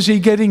where was he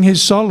getting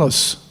his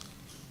solace?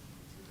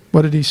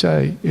 What did he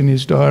say in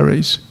his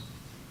diaries?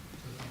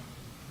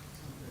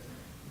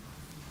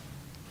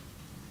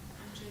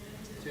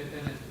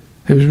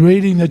 He was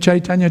reading the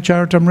Chaitanya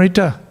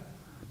Charitamrita.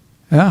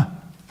 Yeah.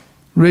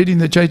 Reading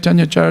the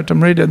Chaitanya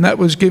Charitamrita, and that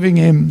was giving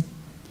him.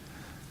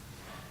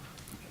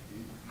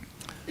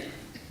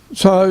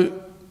 So,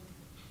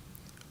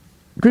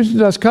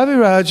 Krishnadas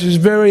Kaviraj, is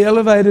very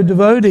elevated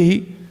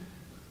devotee,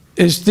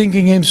 is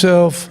thinking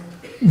himself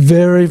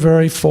very,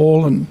 very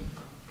fallen.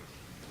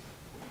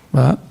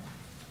 Right?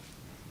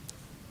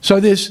 So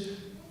this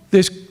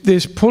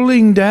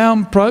pulling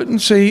down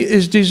potency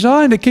is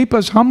designed to keep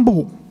us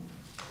humble.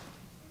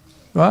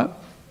 Right?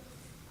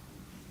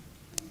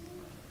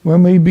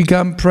 When we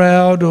become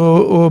proud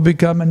or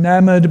become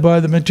enamoured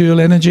by the material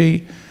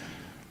energy,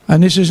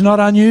 and this is not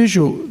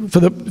unusual for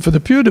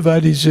the pure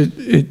devotees,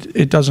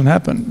 it doesn't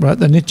happen, right?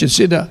 The Nitya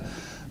Siddha,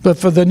 but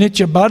for the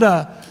Nitya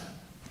Baddha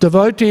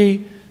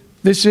devotee,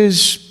 this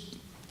is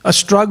a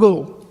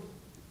struggle.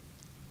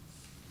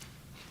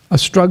 A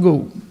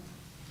struggle.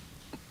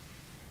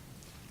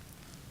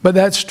 But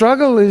that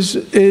struggle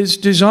is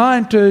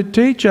designed to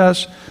teach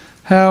us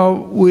how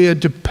we are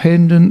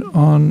dependent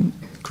on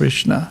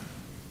Krishna.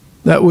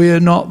 That we are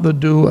not the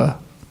doer.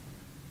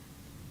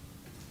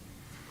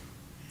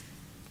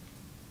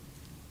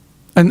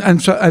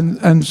 And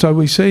so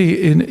we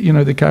see in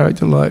the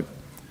character like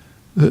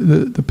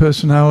the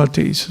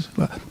personalities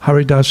like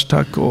Haridas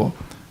Thakur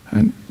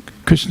and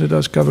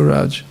Krishnadas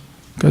Kaviraj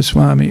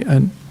Goswami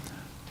and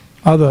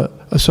other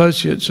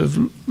associates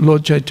of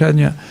Lord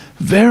Chaitanya,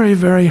 very,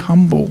 very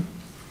humble.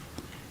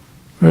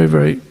 Very,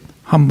 very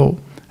humble.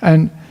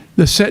 And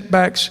the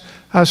setbacks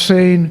are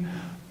seen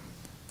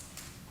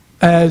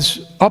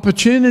as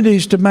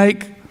opportunities to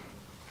make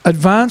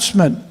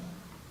advancement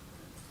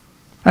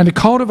and to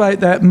cultivate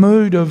that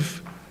mood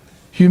of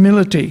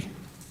humility.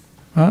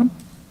 Right?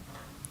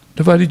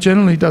 Devotee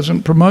generally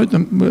doesn't promote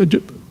them.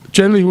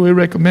 Generally we're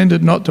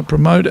recommended not to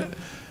promote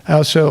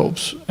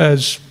ourselves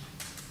as,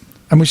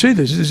 and we see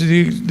this is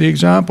the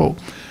example.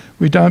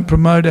 We don't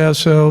promote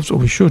ourselves, or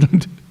we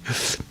shouldn't.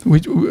 we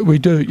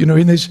do.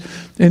 In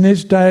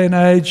this day and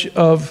age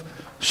of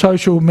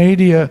social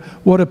media,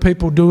 what are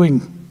people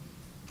doing?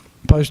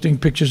 Posting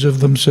pictures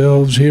of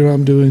themselves. Here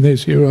I'm doing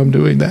this. Here I'm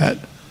doing that.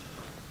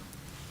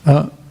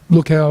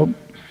 Look at me.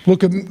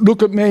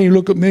 Look at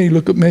me.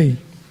 Look at me.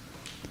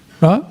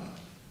 Right?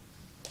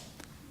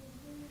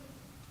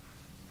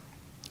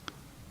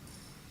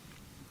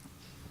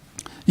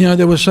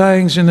 There were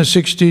sayings in the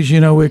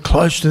 60s. We're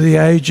close to the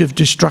age of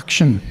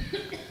destruction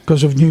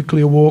because of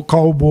nuclear war,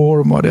 Cold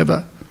War, and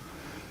whatever.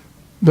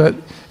 But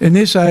in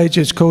this age,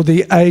 it's called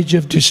the age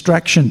of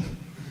distraction.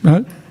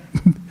 Right?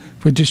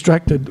 We're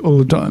distracted all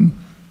the time.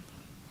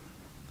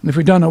 And if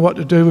we don't know what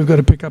to do, we've got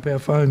to pick up our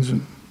phones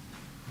and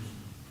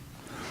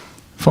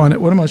find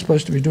out, what am I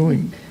supposed to be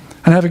doing?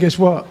 And have a guess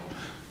what?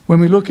 When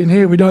we look in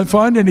here, we don't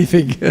find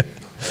anything.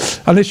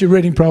 Unless you're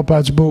reading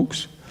Prabhupada's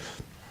books.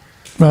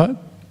 Right?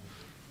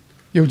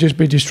 You'll just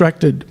be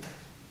distracted.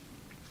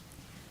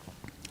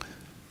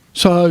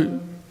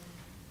 So,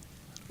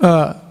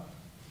 and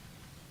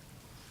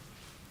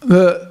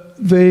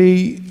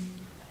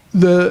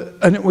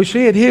we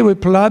see it here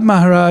with Prahlad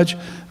Maharaj,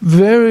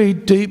 very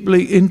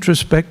deeply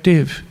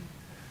introspective.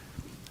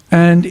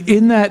 And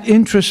in that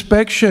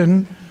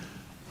introspection,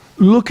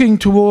 looking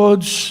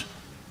towards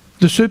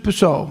the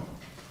Supersoul,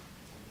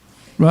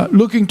 right?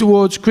 Looking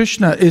towards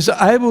Krishna, is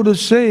able to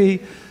see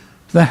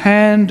the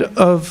hand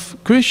of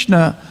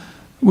Krishna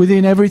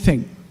within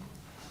everything.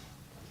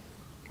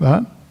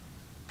 Right?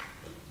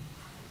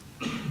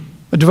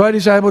 A devotee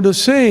is able to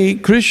see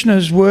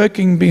Krishna's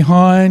working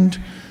behind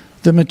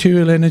the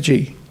material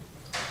energy.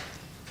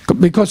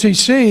 Because he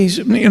sees,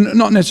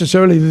 not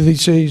necessarily that he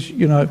sees,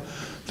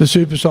 the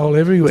Supersoul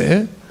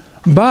everywhere,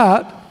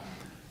 but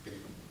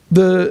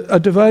a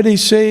devotee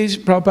sees,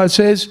 Prabhupada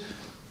says,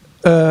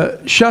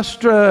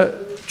 Shastra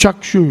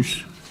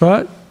Chakshus,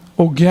 right?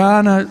 or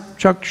jnana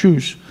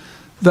chakshus.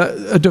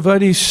 A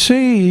devotee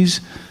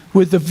sees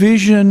with the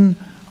vision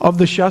of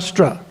the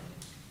Shastra,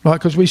 right?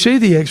 Because we see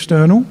the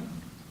external,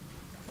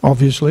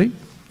 obviously.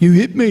 You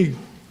hit me,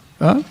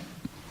 huh?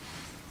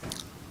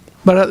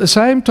 But at the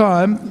same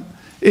time,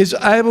 is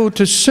able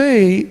to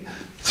see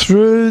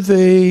through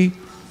the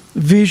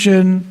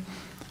vision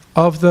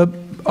of the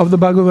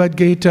Bhagavad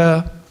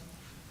Gita,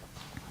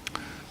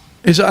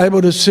 is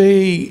able to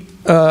see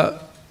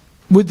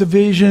with the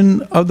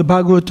vision of the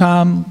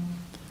Bhagavatam.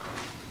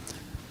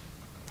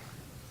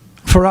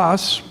 For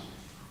us,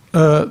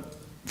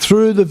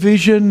 through the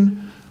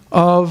vision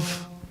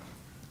of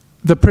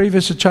the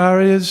previous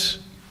acharyas,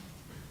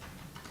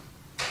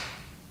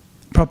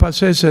 Prabhupada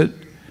says that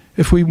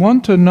if we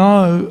want to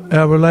know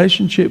our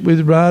relationship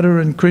with Radha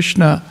and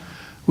Krishna,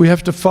 we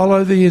have to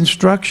follow the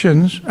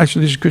instructions.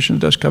 Actually, this is Krishna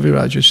Das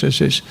Kaviraj who says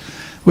this.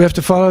 We have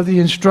to follow the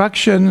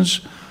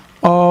instructions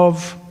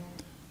of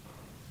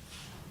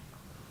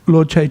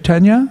Lord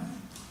Chaitanya,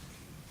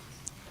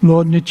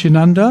 Lord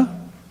Nityananda,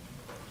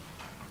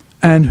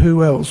 and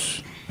who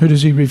else? Who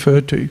does he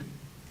refer to?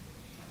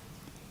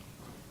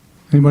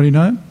 Anybody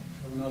know?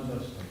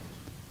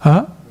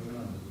 Huh?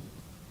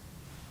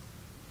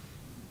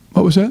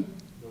 What was that?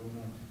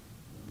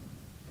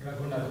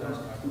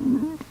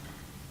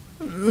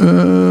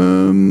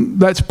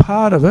 That's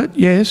part of it,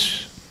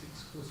 yes.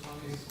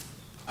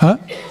 Huh?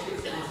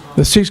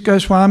 The 6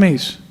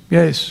 Goswamis,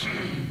 yes.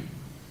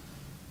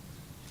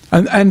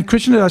 And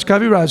Krishna Das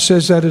Kaviraj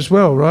says that as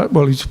well, right?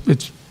 Well,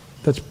 that's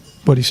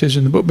what he says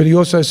in the book, but he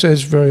also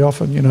says very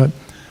often, you know,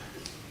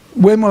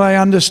 when will I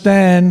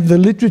understand the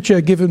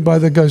literature given by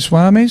the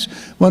Goswamis?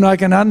 When I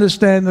can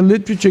understand the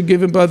literature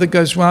given by the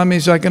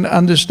Goswamis, I can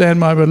understand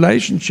my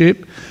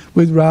relationship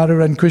with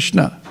Radha and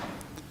Krishna.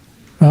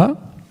 Right?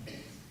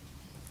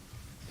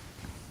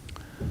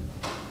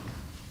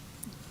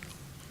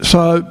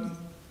 So,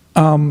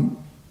 the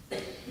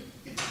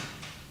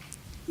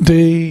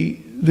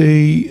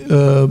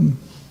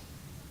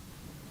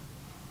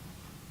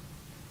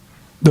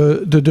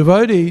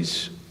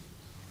devotees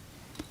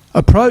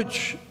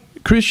approach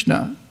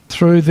Krishna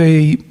through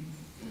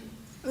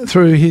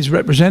his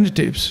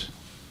representatives,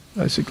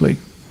 basically.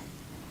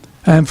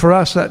 And for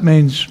us that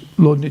means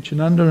Lord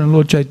Nityananda and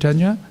Lord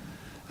Chaitanya.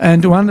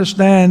 And to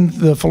understand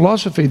the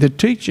philosophy, the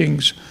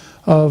teachings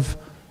of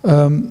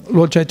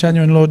Lord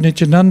Chaitanya and Lord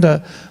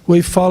Nityananda,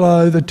 we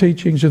follow the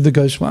teachings of the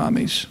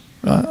Goswamis.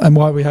 And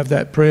why we have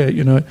that prayer,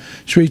 you know,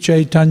 Sri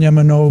Chaitanya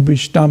Mano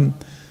Bhishtam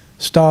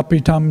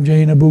Stapitam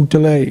Jena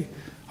Bhutale.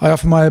 I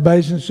offer my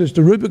obeisances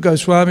to Rupa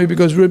Goswami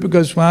because Rupa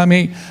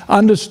Goswami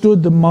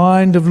understood the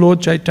mind of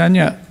Lord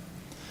Chaitanya.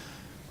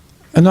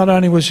 And not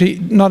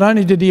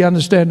only did he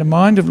understand the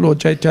mind of Lord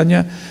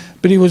Chaitanya,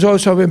 but he was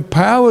also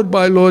empowered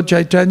by Lord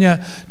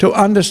Chaitanya to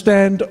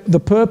understand the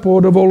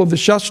purport of all of the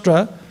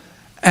Shastra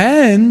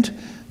and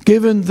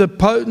given the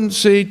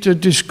potency to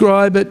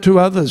describe it to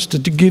others, to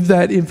give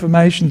that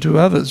information to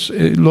others.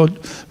 Lord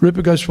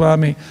Rupa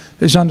Goswami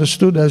is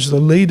understood as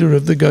the leader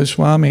of the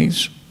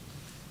Goswamis.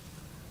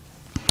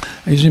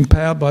 He's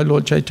empowered by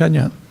Lord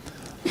Chaitanya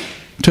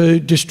to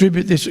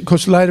distribute this. Of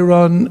course, later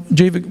on,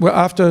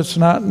 after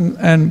Sanatana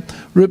and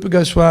Rupa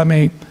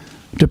Goswami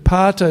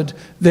departed,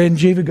 then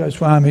Jiva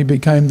Goswami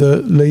became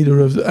the leader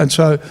of, and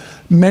so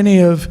many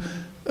of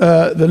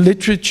the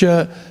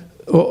literature,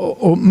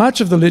 or much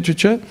of the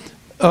literature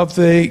of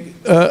Rupa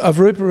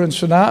and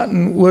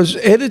Sanatana was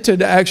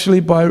edited actually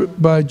by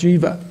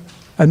Jiva,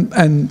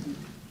 and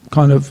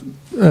kind of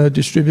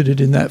distributed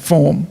in that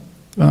form,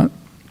 right?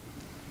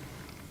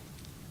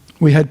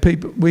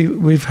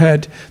 We've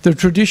had the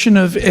tradition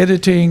of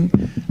editing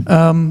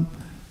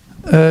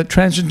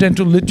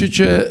transcendental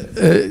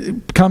literature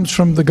comes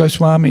from the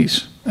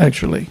Goswamis,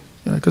 actually,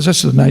 because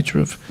that's the nature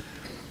of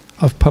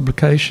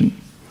publication.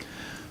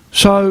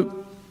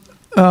 So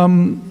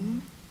Prahlad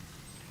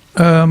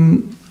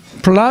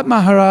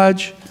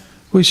Maharaj,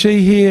 we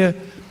see here,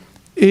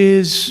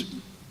 is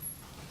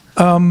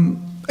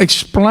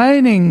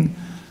explaining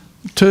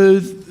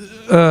to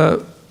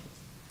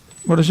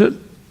what is it?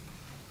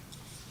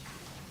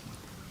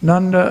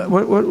 Nanda,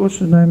 what's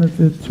the name of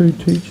the 2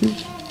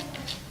 teachers?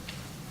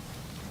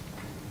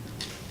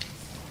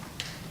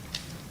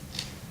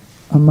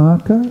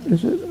 Amaka,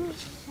 is it?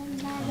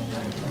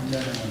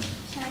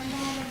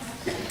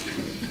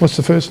 What's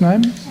the first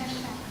name?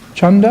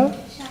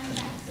 Chanda?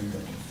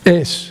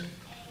 Yes.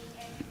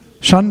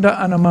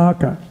 Chanda and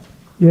Amaka.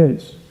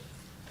 Yes.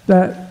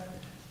 That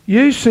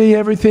you see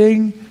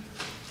everything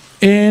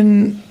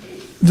in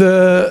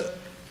the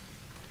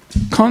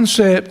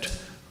concept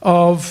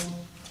of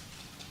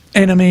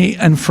enemy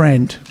and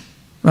friend,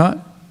 right?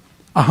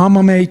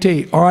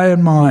 Ahamameti, I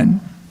and mine.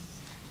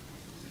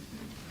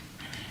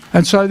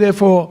 And so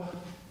therefore,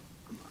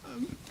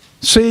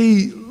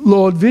 see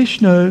Lord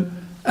Vishnu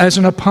as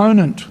an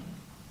opponent,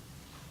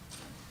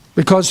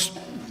 because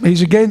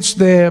he's against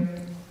their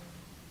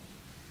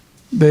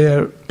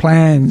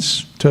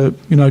plans to,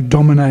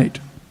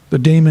 dominate, the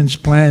demons'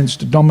 plans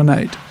to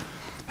dominate,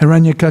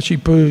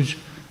 Hiranyakashipu's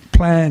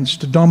plans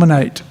to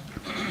dominate.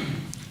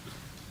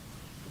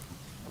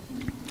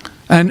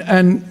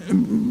 And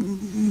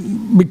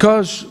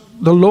because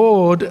the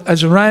Lord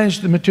has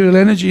arranged the material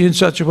energy in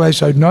such a way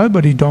so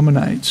nobody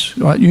dominates.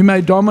 Right? You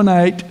may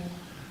dominate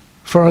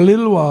for a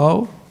little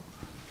while,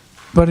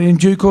 but in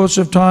due course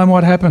of time,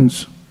 what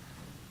happens?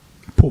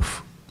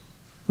 Poof.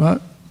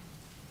 Right?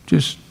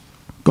 Just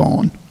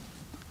gone.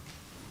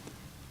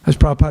 As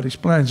Prabhupada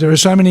explains, there are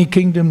so many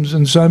kingdoms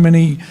and so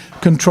many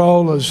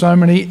controllers, so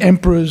many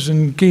emperors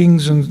and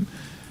kings, and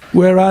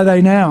where are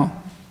they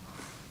now?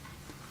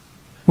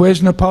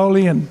 Where's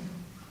Napoleon?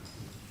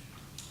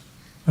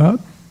 Right?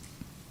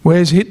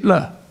 Where's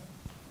Hitler?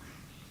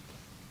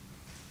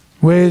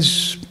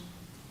 Where's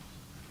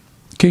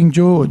King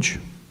George?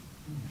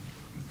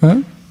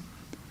 Huh?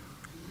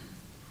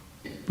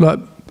 Like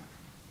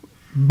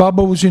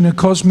bubbles in a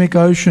cosmic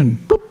ocean.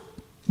 Boop,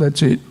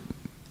 that's it.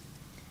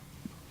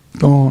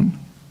 Gone.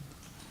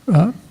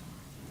 Right?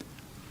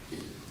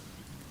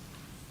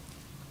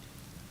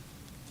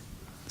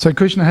 So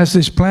Krishna has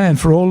this plan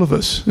for all of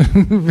us.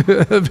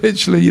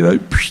 Eventually,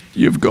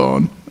 you've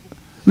gone.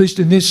 At least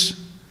in this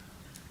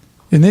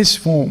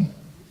form,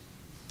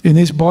 in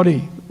this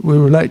body, we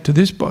relate to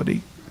this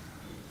body.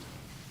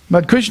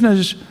 But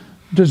Krishna's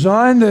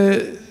designed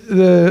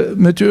the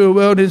material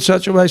world in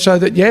such a way so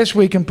that yes,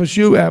 we can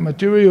pursue our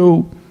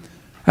material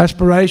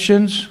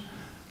aspirations,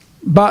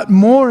 but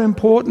more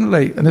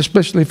importantly, and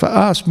especially for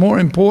us, more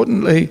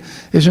importantly,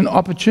 is an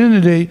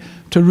opportunity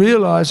to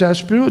realize our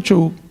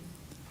spiritual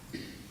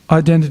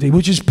identity,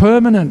 which is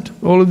permanent.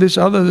 All of this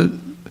other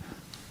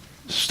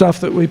stuff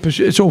that we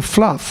pursue, it's all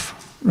fluff,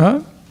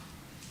 right?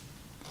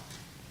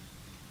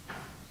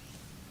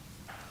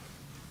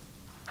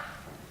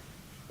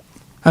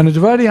 And the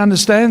devotee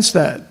understands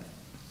that.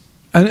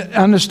 And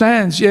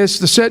understands, yes,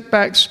 the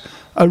setbacks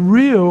are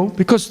real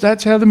because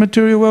that's how the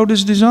material world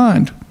is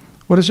designed.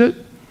 What is it?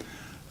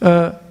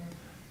 Jamma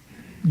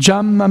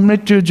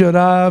mrityu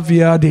jara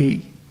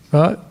vyadi,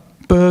 right?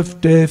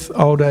 Birth, death,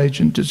 old age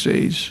and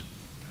disease,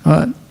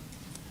 right?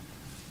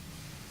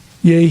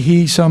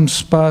 Yehi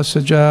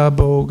samspasaja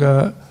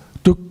bhoga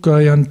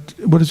dukkha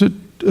what is it?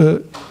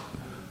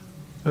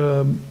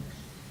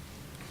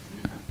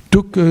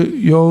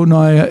 Dukkha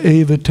yonaya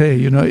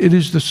evate. It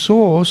is the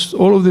source.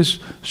 All of this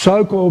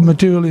so-called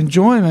material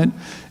enjoyment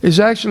is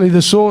actually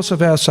the source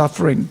of our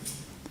suffering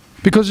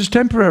because it's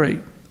temporary.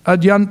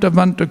 Adyanta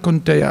vanta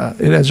kunteya.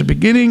 It has a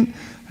beginning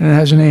and it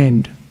has an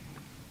end.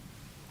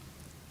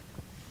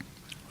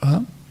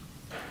 And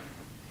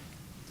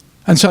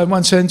so in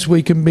one sense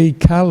we can be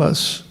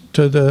callous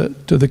to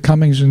the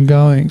comings and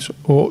goings,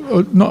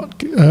 or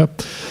not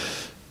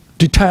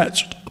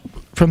detached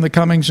from the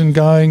comings and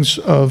goings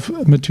of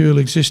material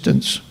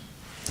existence,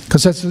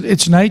 because that's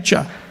its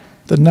nature.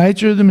 The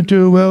nature of the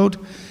material world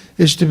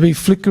is to be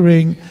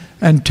flickering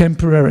and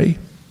temporary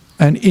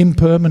and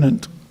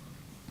impermanent.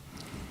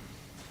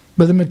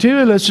 But the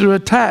materialists are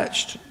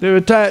attached. They're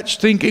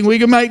attached thinking we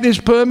can make this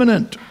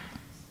permanent,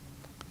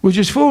 which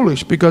is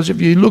foolish, because if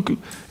we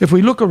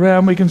look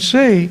around, we can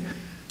see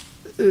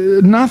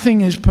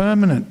nothing is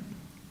permanent,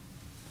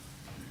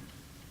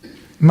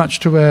 much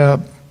to our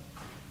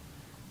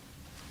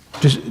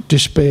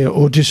despair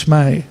or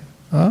dismay.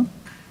 Huh?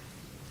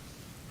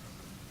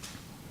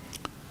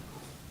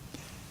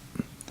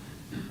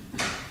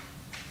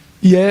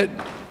 Yet,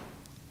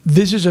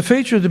 this is a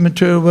feature of the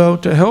material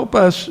world to help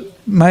us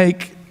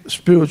make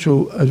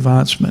spiritual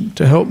advancement,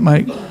 to help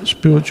make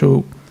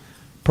spiritual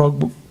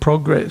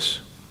progress.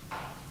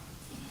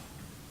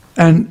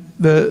 And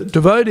the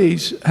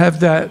devotees have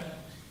that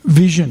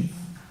vision,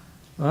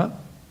 right?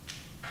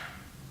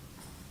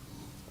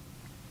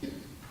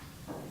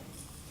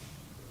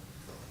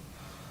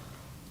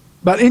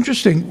 But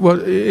interesting,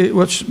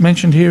 what's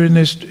mentioned here in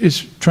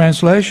this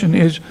translation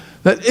is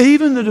that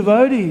even the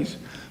devotees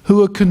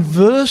who are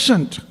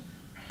conversant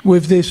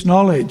with this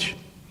knowledge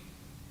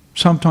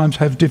sometimes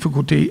have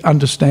difficulty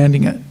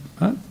understanding it.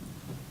 Right?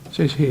 It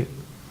says here,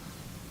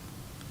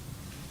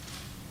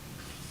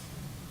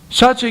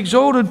 such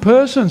exalted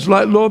persons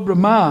like Lord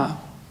Brahma,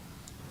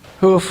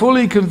 who are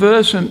fully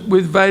conversant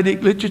with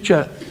Vedic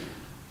literature,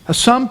 are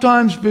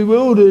sometimes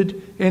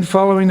bewildered in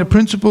following the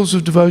principles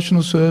of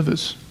devotional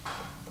service.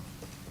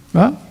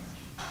 Right?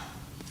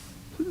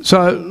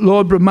 So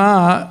Lord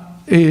Brahma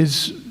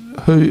is,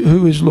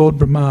 who is Lord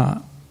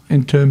Brahma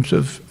in terms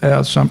of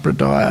our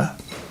sampradaya?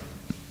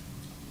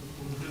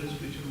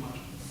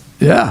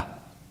 Yeah.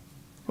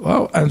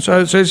 Well, and so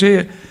it says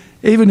here,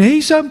 even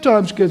he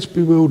sometimes gets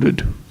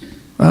bewildered.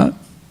 Right?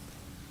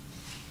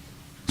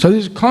 So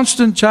there's a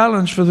constant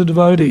challenge for the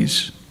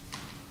devotees.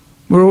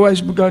 We're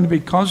always going to be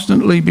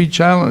constantly be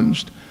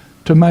challenged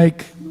to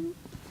make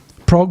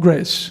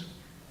progress.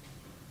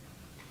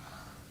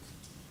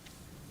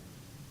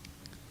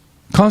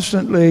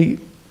 Constantly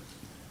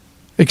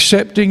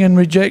accepting and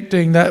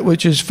rejecting that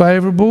which is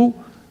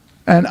favourable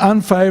and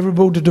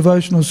unfavourable to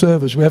devotional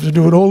service. We have to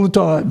do it all the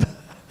time.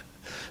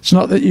 It's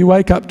not that you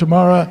wake up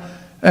tomorrow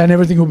and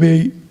everything will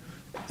be,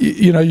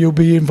 you'll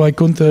be in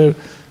Vaikuntha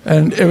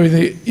and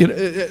everything,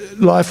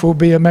 life will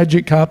be a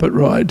magic carpet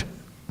ride.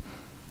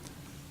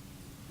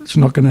 It's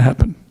not going to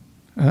happen.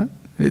 Huh?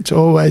 It's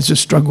always a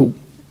struggle.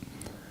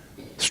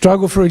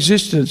 Struggle for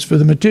existence. For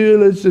the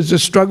materialists, it's a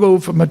struggle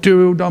for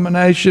material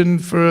domination.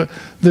 For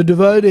the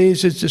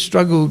devotees, it's a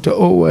struggle to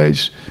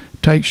always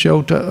take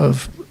shelter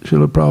of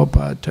Srila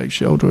Prabhupada, take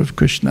shelter of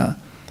Krishna,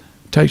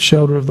 take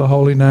shelter of the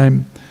holy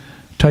name,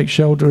 take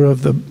shelter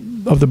of the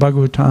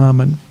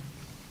Bhagavatam and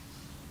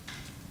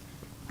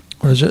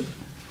what is it?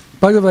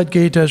 Bhagavad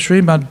Gita,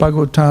 Srimad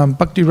Bhagavatam,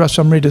 Bhakti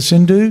Rasamrita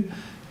Sindhu,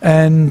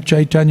 and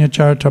Chaitanya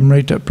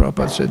Charitamrita.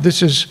 Prabhupada said,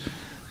 this is,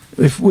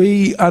 if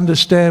we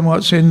understand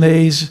what's in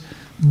these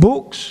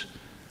books,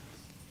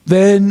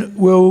 then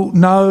we'll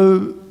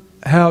know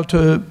how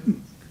to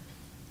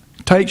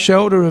take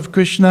shelter of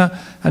Krishna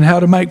and how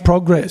to make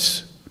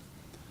progress.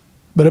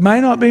 But it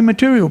may not be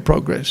material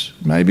progress.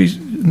 There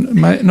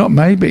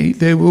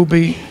will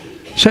be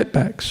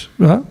setbacks,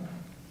 right?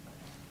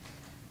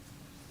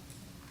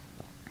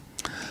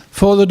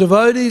 For the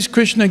devotees,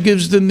 Krishna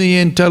gives them the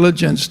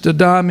intelligence,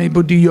 dadami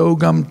buddhi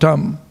yogam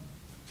tam,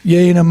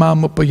 yena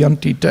mam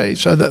upayanti te,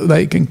 so that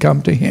they can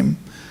come to him.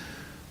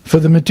 For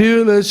the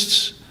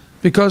materialists,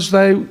 because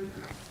they're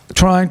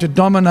trying to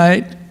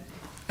dominate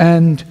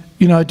and,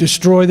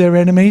 destroy their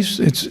enemies,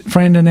 it's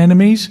friend and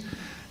enemies,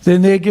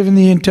 then they're given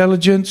the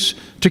intelligence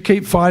to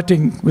keep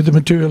fighting with the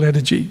material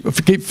energy, or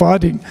to keep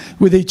fighting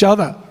with each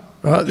other.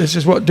 Right? This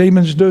is what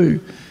demons do.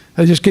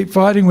 They just keep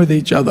fighting with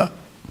each other.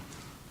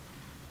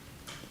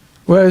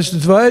 Whereas the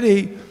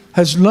devotee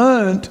has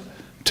learned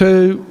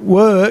to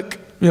work,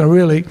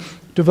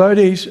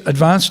 devotees,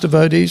 advanced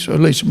devotees, or at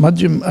least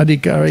Madhyam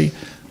Adhikari,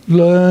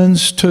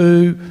 learns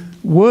to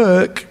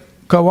work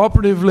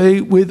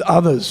cooperatively with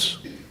others.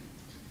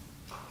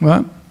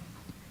 Right?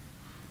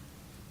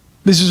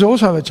 This is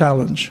also a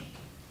challenge.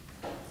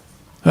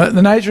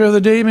 The nature of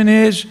the demon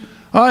is,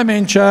 I'm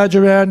in charge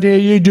around here,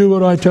 you do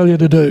what I tell you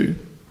to do.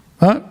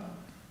 Right?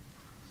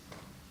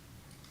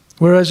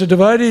 Whereas the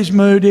devotee's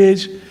mood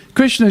is,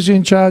 Krishna's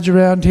in charge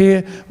around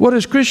here, what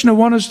does Krishna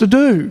want us to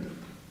do?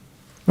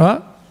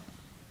 Right?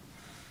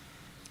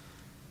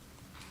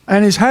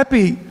 And is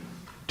happy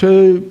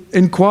to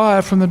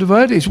inquire from the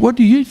devotees, what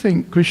do you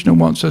think Krishna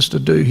wants us to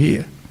do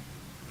here?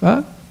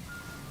 Right?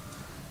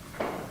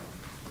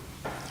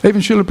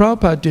 Even Srila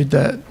Prabhupada did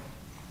that.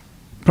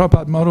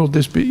 Prabhupada modelled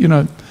this,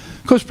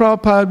 because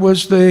Prabhupada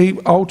was the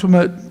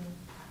ultimate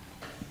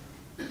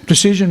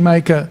decision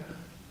maker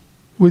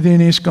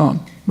within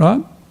ISKCON,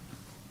 right?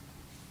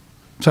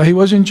 So he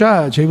was in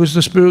charge, he was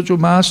the spiritual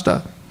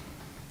master.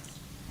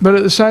 But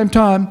at the same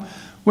time,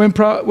 when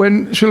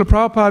Srila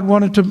Prabhupada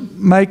wanted to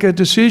make a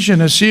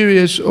decision, a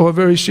serious or a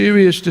very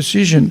serious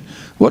decision,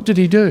 what did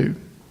he do?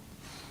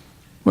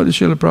 What did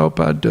Srila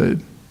Prabhupada do?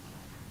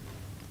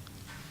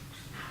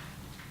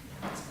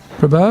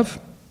 Prabhupada?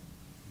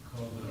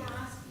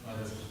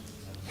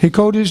 He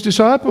called his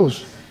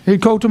disciples. He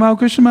called Tamal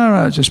Krishna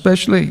Maharaj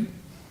especially.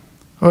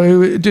 Or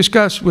he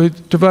discussed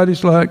with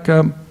devotees like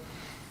Hare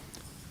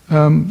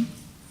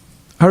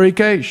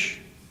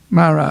Krishna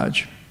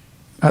Maharaj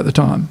at the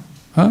time.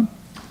 Huh?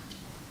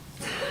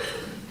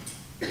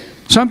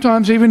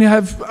 Sometimes even you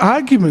have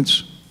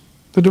arguments.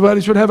 The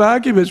devotees would have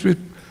arguments with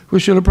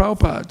Srila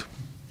Prabhupada.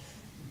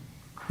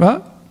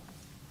 Right?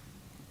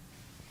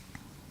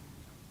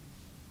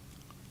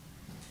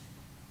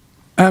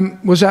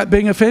 Was that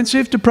being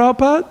offensive to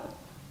Prabhupada?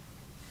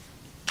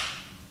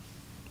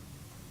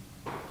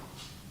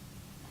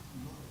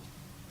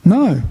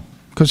 No,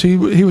 because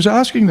he was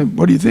asking them,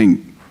 what do you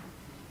think?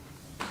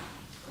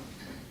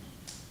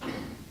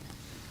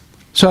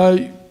 So,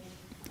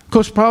 of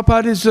course,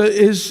 Prabhupada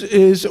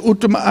is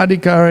Uttama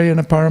Adhikari and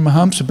a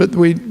Paramahamsa, but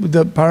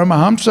the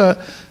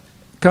Paramahamsa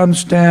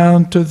comes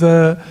down to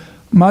the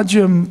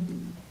Madhyam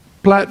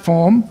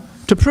platform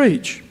to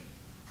preach,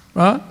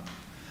 right?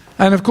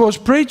 And of course,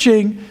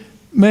 preaching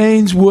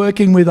means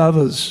working with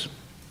others,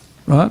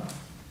 right?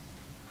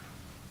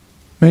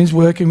 Means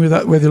working with,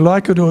 whether you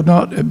like it or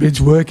not, it means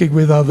working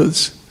with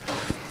others.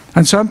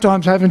 And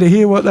sometimes having to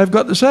hear what they've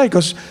got to say,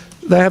 because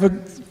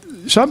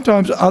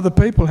sometimes other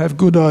people have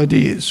good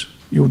ideas,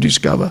 you'll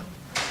discover.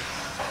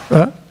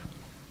 Right?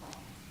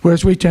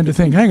 Whereas we tend to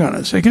think, hang on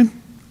a second,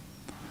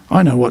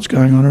 I know what's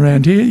going on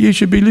around here, you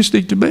should be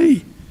listening to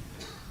me.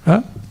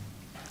 Right?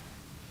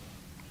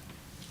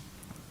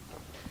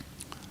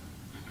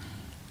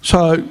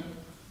 So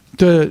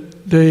the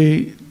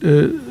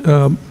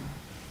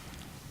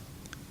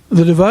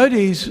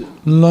devotees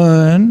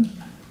learn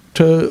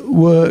to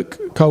work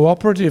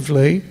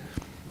cooperatively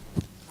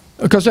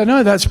because they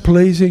know that's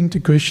pleasing to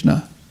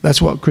Krishna.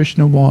 That's what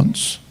Krishna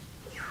wants.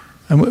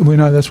 And we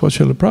know that's what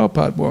Srila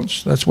Prabhupada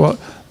wants. That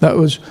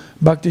was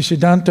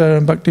Bhaktisiddhanta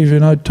and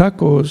Bhaktivinoda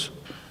Thakur's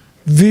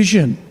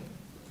vision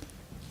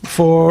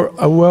for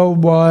a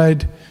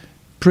worldwide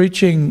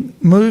preaching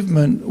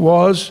movement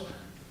was,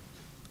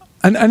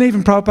 and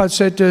even Prabhupada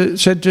said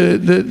to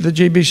the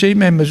GBC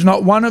members,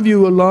 not one of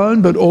you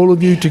alone, but all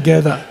of you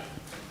together.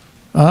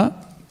 Why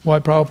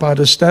Prabhupada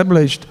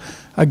established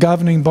a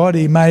governing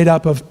body made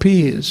up of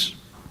peers,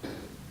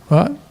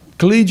 right?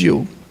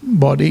 Collegial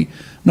body,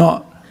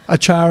 not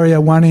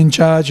Acharya, one in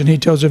charge, and he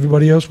tells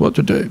everybody else what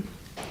to do.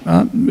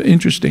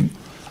 Interesting.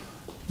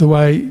 the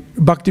way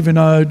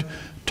Bhaktivinoda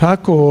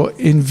Thakur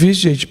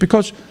envisaged,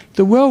 because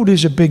the world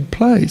is a big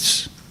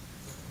place.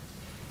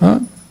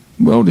 Right?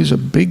 The world is a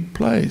big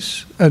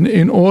place. And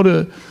in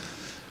order,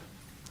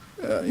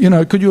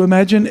 could you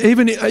imagine,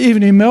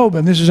 even in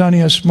Melbourne, this is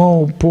only a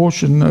small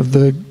portion of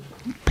the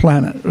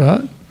planet,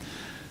 right?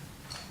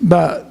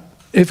 But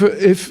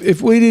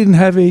if we didn't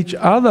have each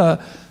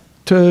other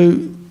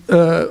to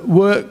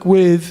work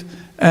with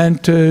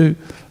and to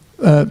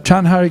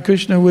chant Hare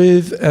Krishna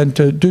with and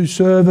to do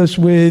service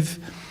with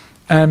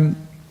and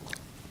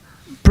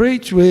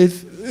preach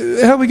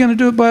with, how are we going to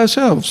do it by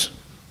ourselves?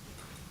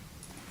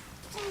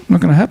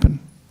 Not going to happen.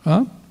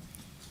 Huh?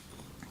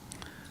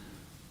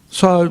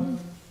 So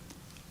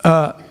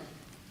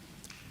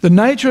the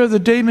nature of the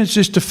demons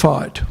is to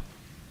fight.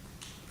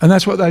 And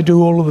that's what they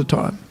do all of the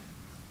time.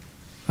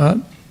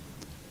 Right?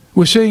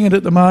 We're seeing it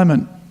at the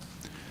moment.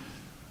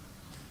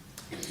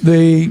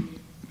 The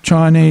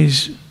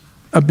Chinese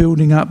are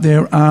building up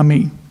their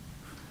army.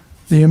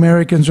 The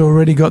Americans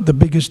already got the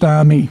biggest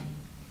army.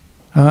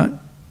 Right?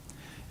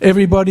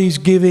 Everybody's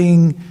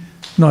giving,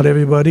 not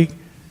everybody,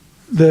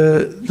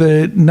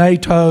 the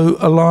NATO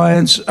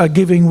alliance are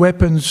giving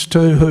weapons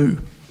to who?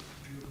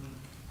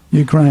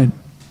 Ukraine.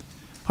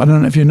 I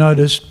don't know if you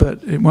noticed,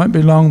 but it won't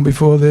be long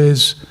before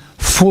there's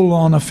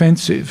full-on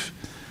offensive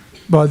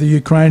by the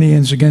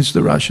Ukrainians against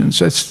the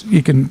Russians.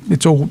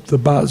 It's all the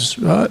buzz,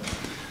 right?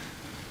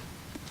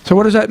 So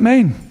what does that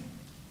mean?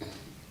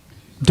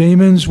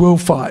 Demons will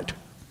fight.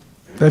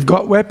 They've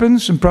got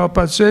weapons, and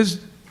Prabhupada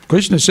says,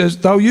 Krishna says,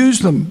 they'll use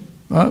them,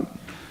 right?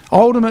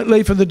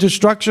 Ultimately for the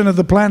destruction of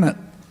the planet,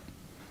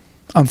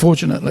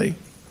 unfortunately.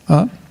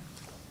 Right?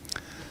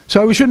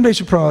 So we shouldn't be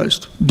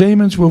surprised.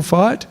 Demons will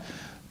fight,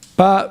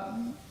 but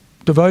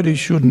devotees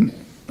shouldn't.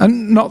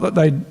 And not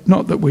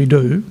that we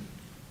do.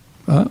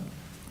 Right?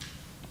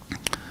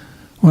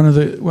 One of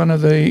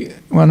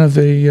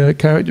the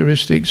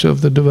characteristics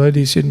of the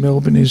devotees in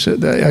Melbourne is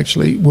that they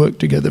actually work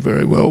together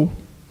very well,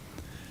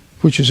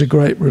 which is a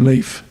great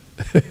relief.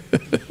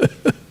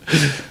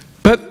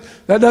 But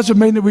that doesn't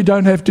mean that we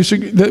don't have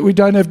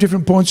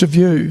different points of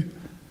view,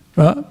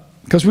 right?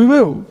 Because we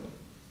will.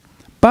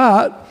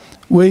 But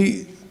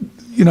the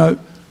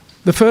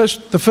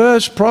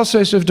first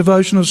process of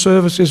devotional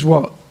service is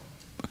what?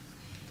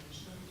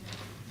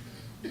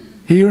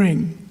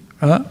 Hearing,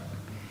 right?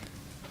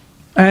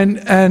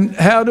 And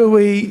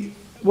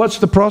what's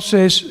the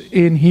process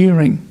in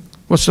hearing?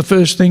 What's the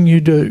first thing you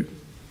do?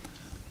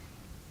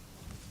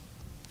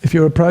 If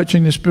you're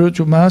approaching the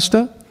spiritual master,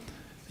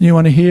 and you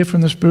want to hear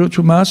from the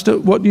spiritual master,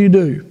 what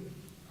do?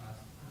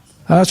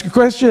 Ask a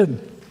question.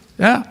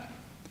 Yeah.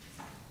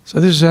 So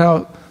this is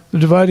how the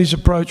devotees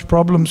approach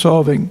problem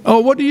solving. Oh,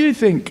 what do you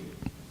think?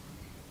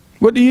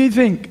 What do you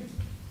think?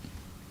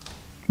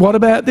 What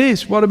about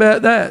this? What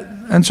about that?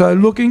 And so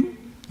looking,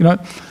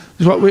 this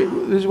is what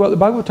the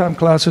Bhagavatam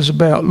class is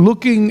about,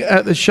 looking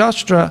at the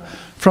Shastra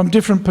from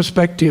different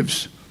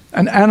perspectives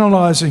and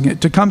analysing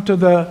it to come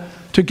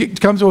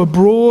to a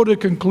broader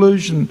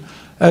conclusion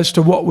as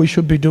to what we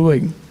should be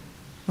doing.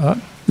 Right?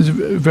 This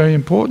is very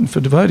important for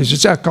devotees.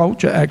 It's our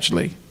culture,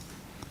 actually.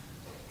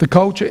 The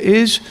culture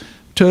is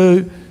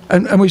to,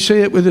 and we see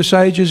it with the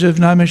sages of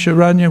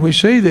Naimisharanya, we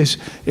see this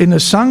in the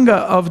Sangha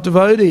of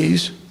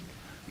devotees.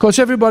 Of course,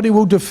 everybody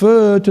will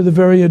defer to the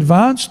very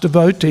advanced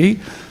devotee,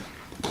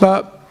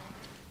 but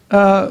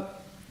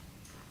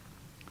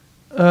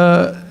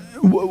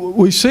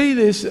we see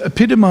this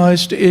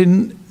epitomised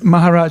in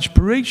Maharaj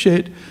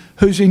Parikshit,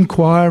 who's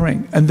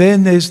inquiring, and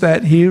then there's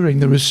that hearing,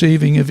 the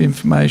receiving of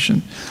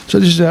information. So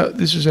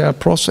this is our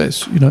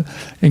process,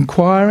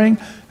 inquiring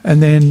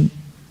and then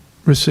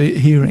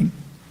hearing,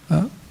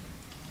 and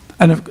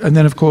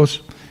then of course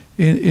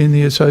in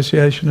the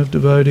association of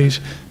devotees,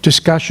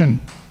 discussion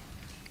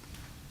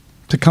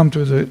to come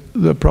to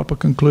the proper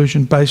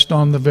conclusion based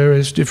on the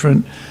various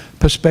different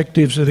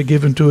perspectives that are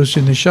given to us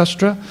in the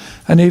Shastra,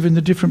 and even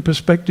the different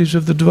perspectives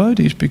of the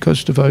devotees,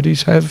 because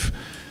devotees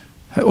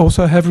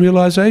also have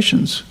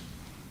realizations,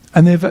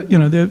 and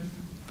they're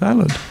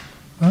valid.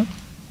 Right?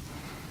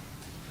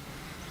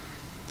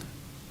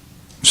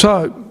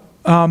 So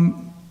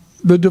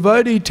the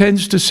devotee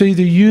tends to see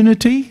the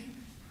unity,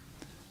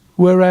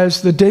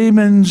 whereas the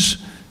demons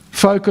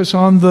focus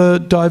on the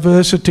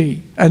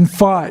diversity and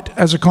fight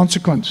as a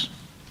consequence.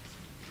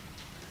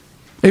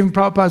 Even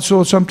Prabhupada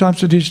saw sometimes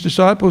that his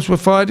disciples were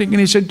fighting, and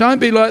he said, don't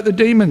be like the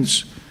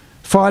demons,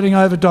 fighting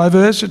over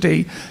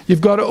diversity.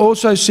 You've got to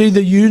also see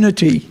the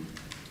unity.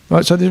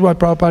 Right? So this is why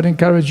Prabhupada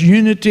encouraged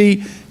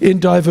unity in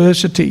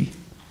diversity.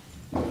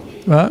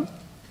 Right?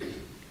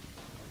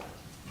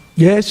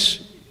 Yes,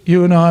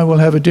 you and I will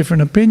have a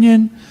different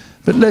opinion,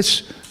 but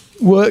let's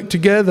work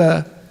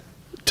together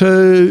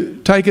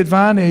to take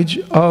advantage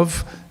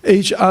of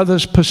each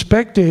other's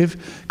perspective,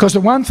 because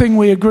the one thing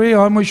we agree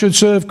on, we should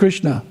serve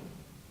Krishna.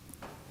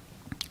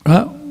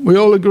 Right? We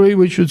all agree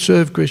we should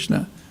serve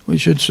Krishna. We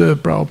should serve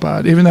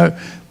Prabhupada, even though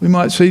we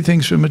might see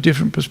things from a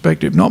different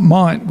perspective. Not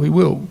mine, we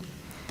will.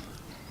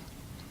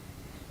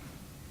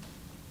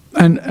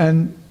 And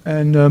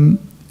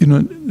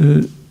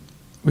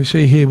we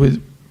see here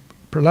with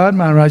Prahlad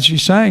Maharaj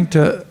is saying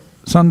to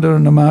Sundar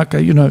and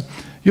Namaka,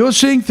 you're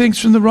seeing things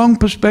from the wrong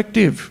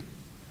perspective.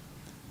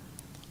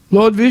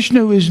 Lord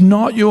Vishnu is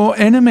not your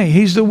enemy.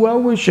 He's the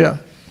well-wisher.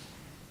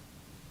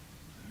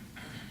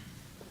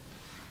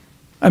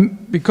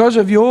 And because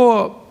of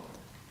your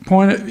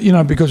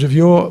because of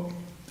your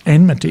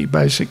enmity,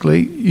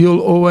 basically, you'll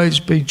always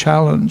be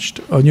challenged,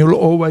 and you'll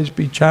always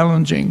be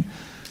challenging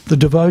the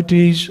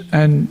devotees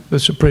and the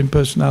Supreme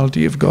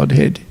Personality of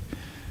Godhead.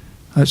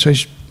 So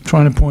he's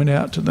trying to point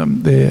out to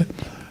them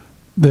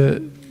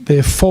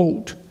their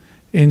fault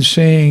in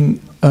seeing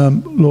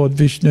Lord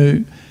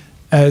Vishnu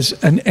as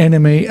an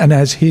enemy and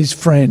as his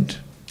friend,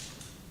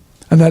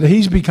 and that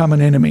he's become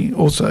an enemy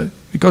also,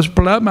 because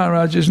Prahlad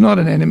Maharaj is not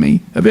an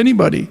enemy of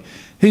anybody.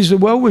 He's the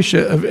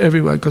well-wisher of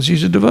everyone because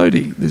he's a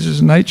devotee. This is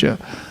the nature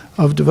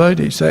of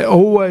devotees. They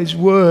always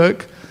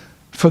work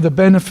for the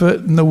benefit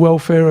and the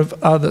welfare of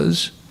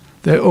others.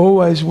 They're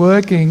always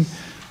working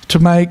to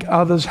make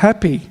others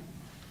happy,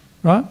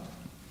 right?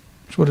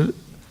 That's what it.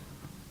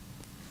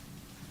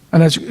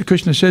 And as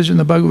Krishna says in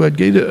the Bhagavad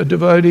Gita, a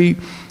devotee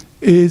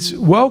is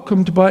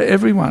welcomed by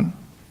everyone,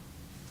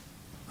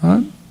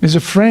 right? Is a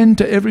friend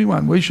to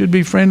everyone. We should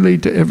be friendly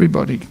to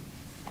everybody.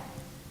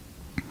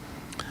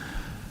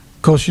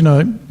 Of course,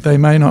 they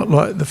may not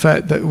like the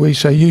fact that we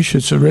say you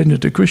should surrender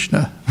to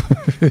Krishna.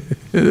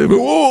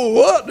 Whoa,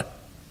 what?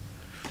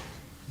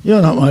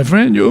 You're not my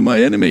friend, you're my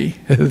enemy.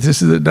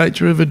 This is the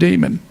nature of a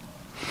demon.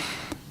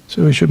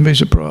 So we shouldn't be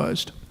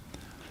surprised.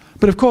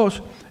 But of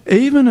course,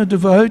 even a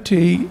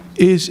devotee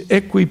is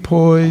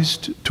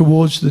equipoised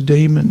towards the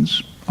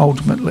demons,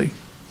 ultimately.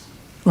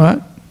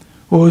 Right?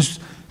 Or is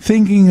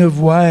thinking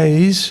of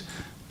ways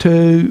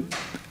to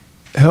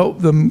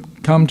help them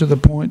come to the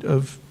point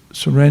of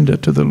surrender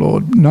to the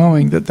Lord,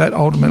 knowing that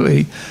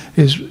ultimately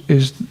is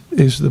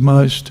the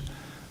most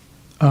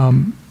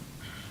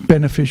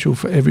beneficial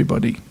for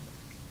everybody.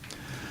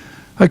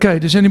 Okay,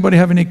 does anybody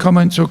have any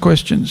comments or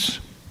questions?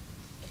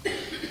 I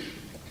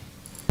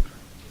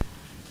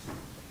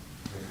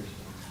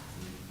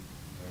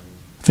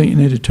think you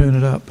need to turn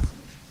it up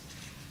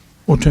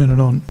or turn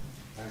it on.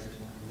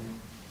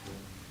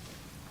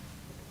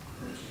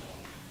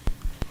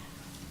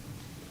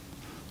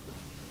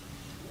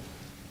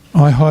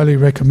 I highly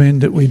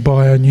recommend that we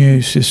buy a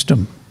new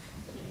system.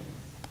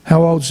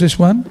 How old's this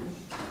one?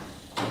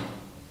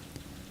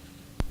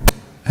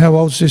 How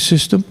old's this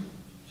system?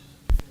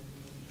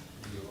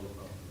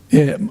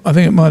 Yeah, I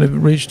think it might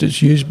have reached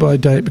its use-by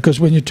date, because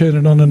when you turn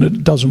it on and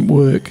it doesn't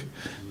work,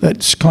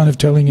 that's kind of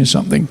telling you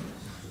something.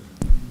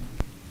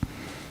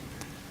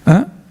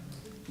 Huh?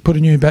 Put a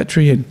new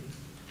battery in.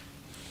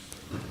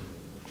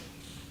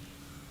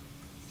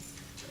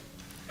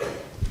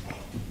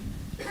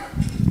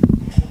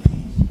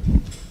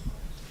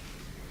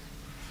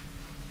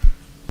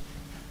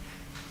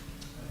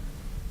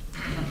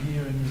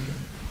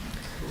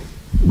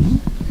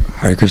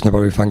 Hare Krishna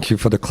Prabhu, thank you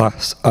for the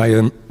class.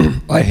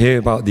 I hear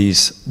about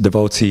these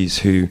devotees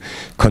who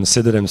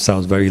consider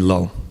themselves very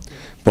low,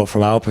 but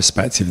from our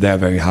perspective they're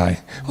very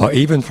high. Or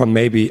even from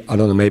maybe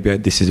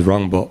this is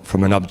wrong, but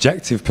from an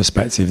objective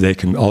perspective they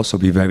can also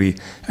be very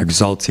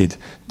exalted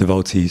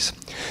devotees.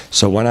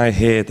 So when I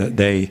hear that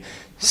they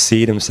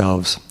see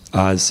themselves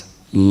as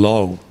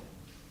low,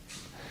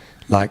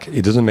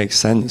 it doesn't make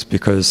sense,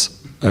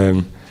 because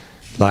are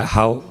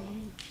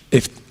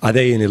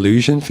they in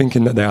illusion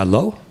thinking that they are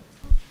low?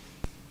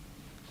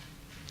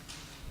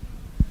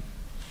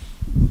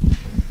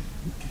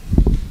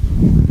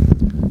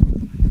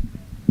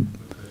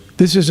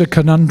 This is a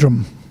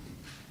conundrum.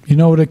 You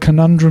know what a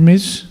conundrum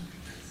is?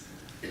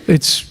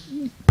 It's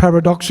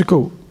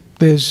paradoxical.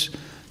 There's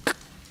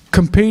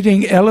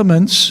competing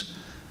elements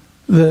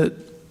that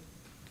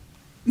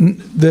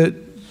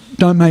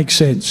don't make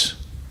sense.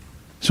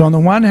 So on the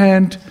one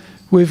hand,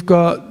 we've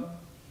got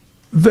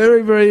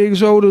very, very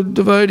exalted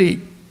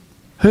devotee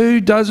who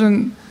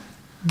doesn't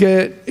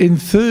get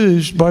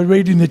enthused by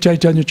reading the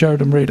Chaitanya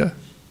Charitamrita,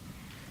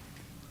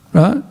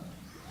 right?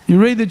 You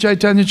read the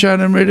Chaitanya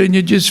Charitamrita and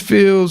you just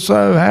feel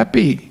so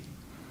happy,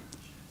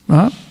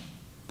 right?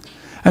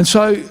 And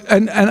so,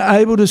 and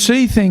able to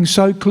see things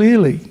so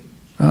clearly,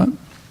 right?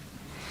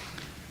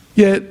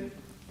 Yet,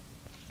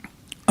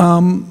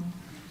 Krishnadas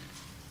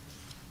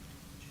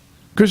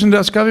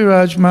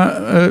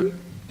Kaviraj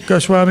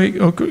Goswami,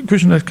 or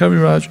Krishnadas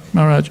Kaviraj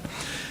Maharaj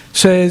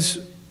says,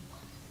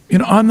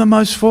 I'm the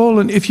most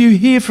fallen. If you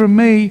hear from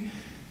me,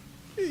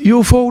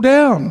 you'll fall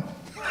down.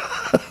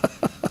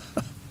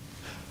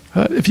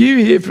 If you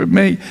hear from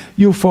me,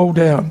 you'll fall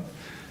down.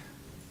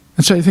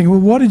 And so you think, well,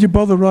 why did you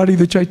bother writing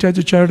the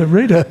Chaitanya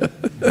Charitamrita?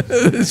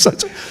 It's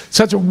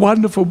such a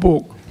wonderful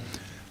book.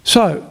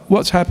 So,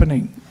 what's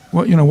happening?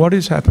 What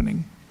is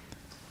happening?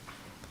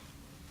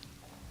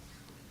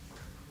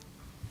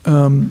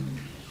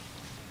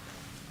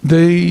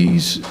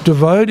 These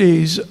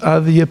devotees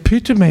are the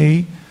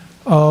epitome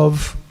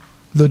of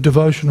the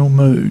devotional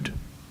mood,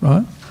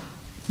 right?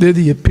 They're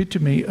the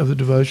epitome of the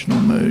devotional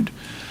mood.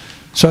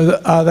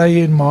 So are they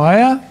in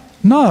Maya?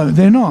 No,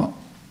 they're not.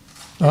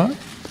 Right?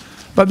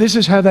 But this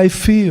is how they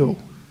feel.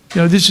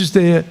 This is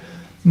their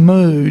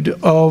mood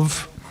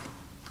of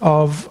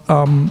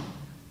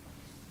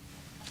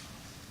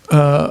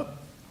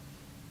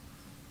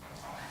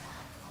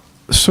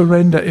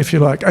surrender, if you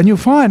like. And you'll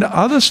find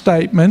other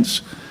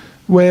statements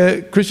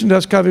where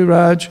Krishnadas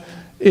Kaviraj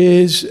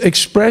is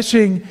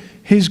expressing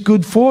his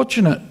good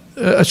fortune,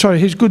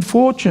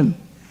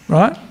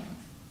 right?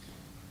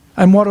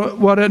 And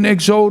what an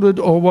exalted,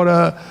 or what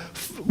a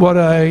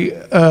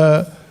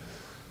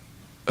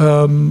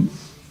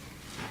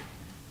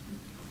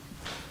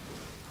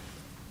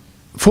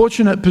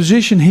fortunate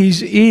position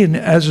he's in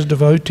as a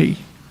devotee,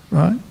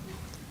 right?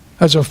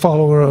 As a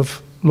follower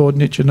of Lord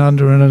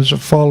Nityananda and as a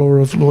follower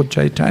of Lord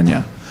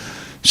Chaitanya.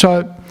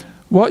 So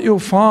what you'll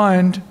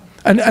find,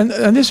 and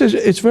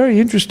it's very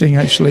interesting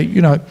actually,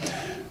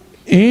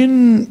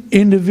 in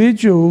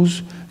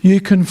individuals you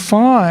can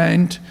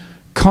find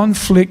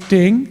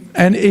conflicting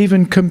and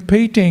even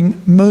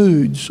competing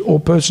moods or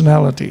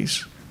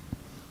personalities,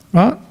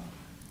 right?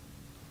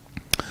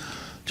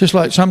 Just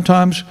like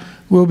sometimes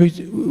we'll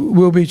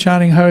be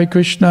chanting Hare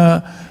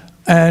Krishna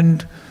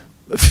and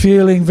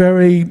feeling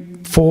very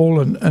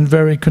fallen and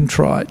very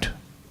contrite,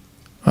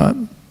 right?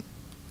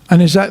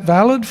 And is that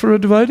valid for a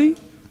devotee?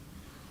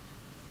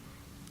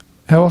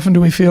 How often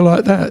do we feel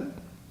like that?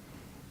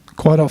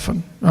 Quite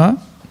often, right?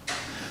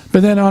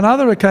 But then on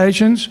other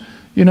occasions,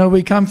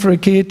 we come for a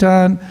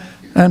kirtan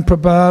and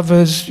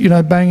Prabhava's,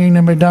 banging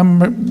the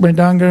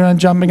mridanga and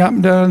jumping up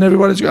and down, and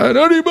everybody's going,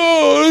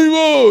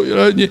 Haribol,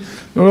 Haribol,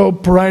 we're all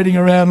parading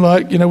around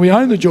like, we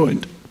own the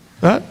joint,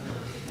 right?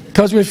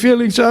 Because we're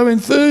feeling so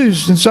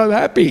enthused and so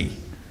happy,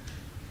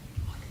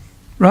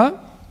 right?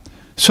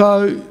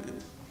 So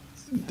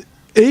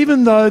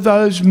even though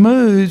those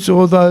moods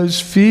or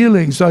those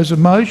feelings, those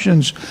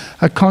emotions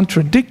are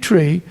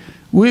contradictory,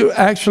 we're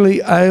actually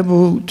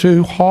able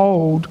to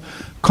hold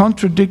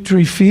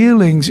contradictory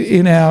feelings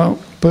in our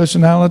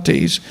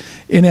personalities,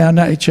 in our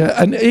nature,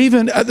 and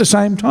even at the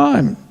same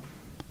time,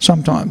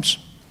 sometimes.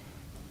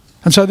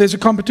 And so there's a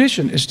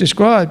competition. It's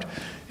described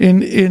in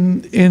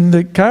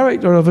the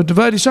character of a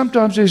devotee.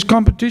 Sometimes there's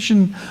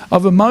competition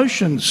of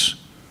emotions,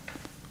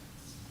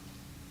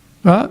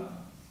 right?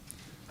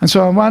 And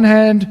so on one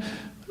hand,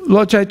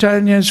 Lord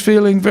Chaitanya is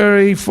feeling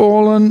very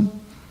fallen,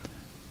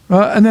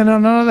 right? And then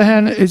on the other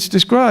hand, it's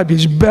described,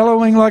 he's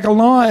bellowing like a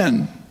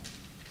lion,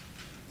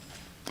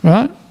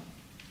 right?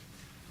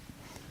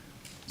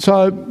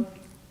 So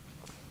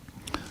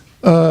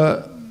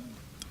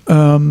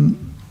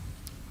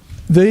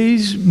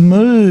these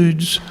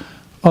moods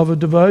of a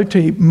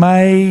devotee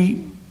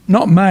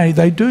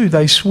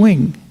they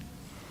swing,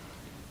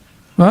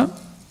 right?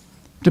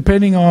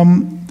 Depending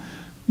on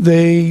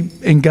the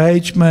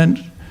engagement,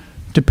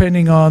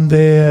 depending on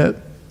their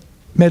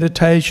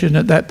meditation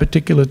at that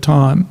particular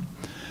time.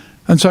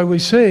 And so we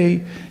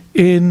see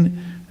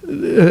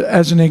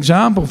as an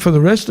example for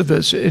the rest of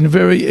us, in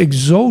very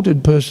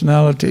exalted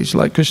personalities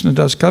like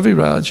Krishnadas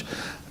Kaviraj,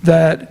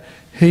 that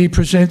he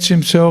presents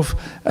himself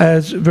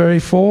as very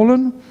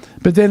fallen,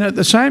 but then at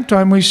the same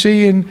time we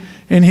see in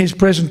his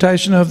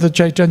presentation of the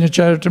Chaitanya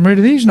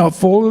Charitamrita, he's not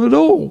fallen at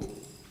all.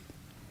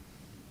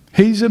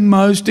 He's a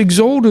most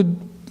exalted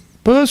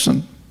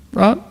person,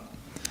 right?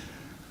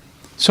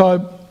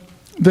 So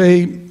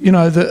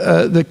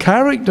the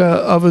character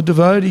of a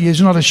devotee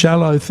is not a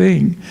shallow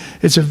thing.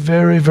 It's a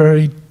very,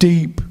 very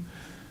deep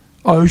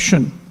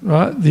ocean,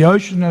 right? The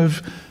ocean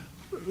of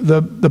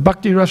the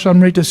Bhakti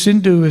Rasamrita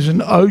Sindhu is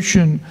an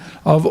ocean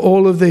of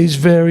all of these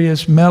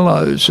various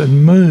mellows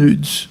and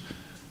moods,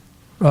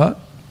 right?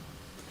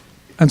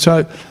 And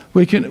so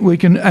we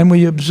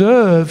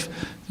observe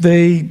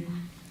the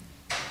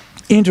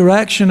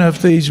interaction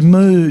of these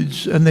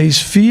moods and these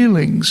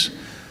feelings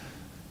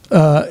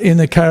in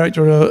the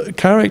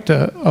character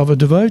of a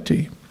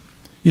devotee.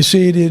 You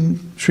see it in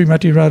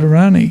Srimati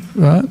Radharani,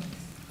 right?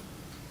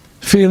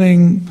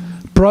 Feeling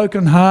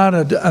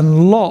broken-hearted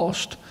and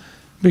lost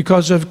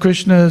because of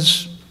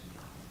Krishna's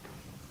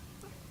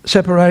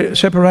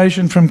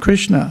separation from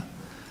Krishna.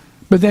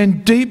 But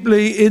then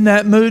deeply in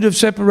that mood of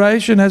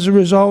separation as a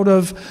result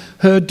of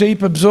her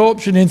deep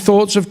absorption in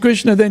thoughts of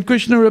Krishna, then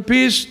Krishna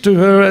appears to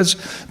her as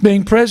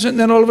being present, and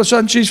then all of a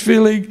sudden she's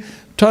feeling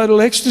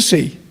total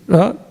ecstasy,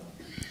 right?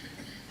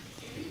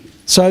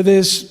 So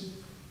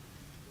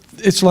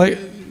it's like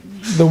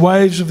the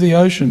waves of the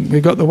ocean.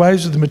 We've got the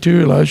waves of the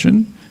material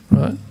ocean,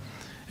 right?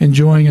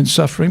 Enjoying and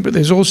suffering, but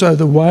there's also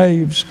the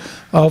waves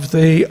of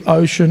the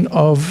ocean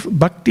of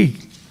bhakti,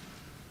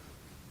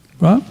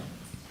 right?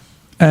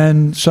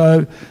 And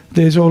so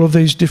there's all of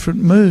these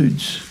different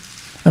moods.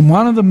 And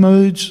one of the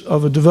moods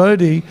of a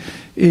devotee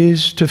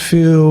is to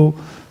feel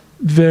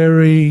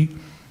very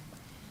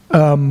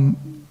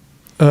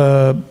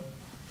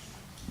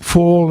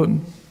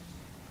fallen,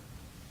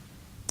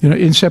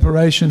 in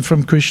separation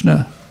from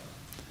Krishna.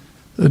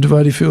 The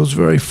devotee feels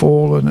very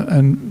fallen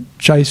and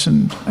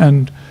chastened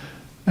and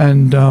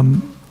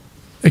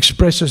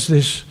expresses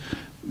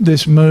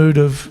this mood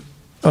of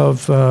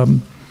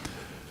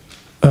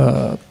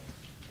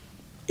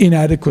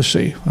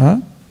inadequacy. Huh?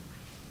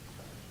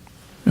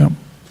 Yeah.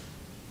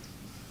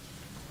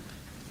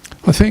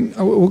 I think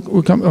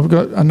we'll come. I've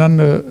got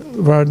Ananda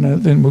Vardhana,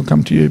 then we'll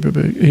come to you,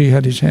 Prabhu. He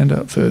had his hand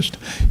up first.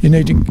 You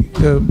need to.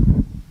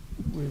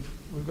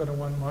 We've got a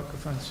one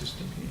microphone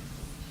system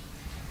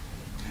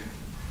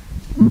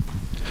here.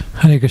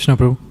 Hare Krishna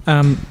Prabhu.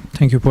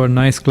 Thank you for a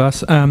nice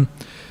class. I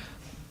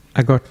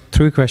got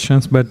 3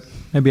 questions, but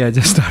maybe I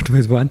just start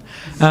with one.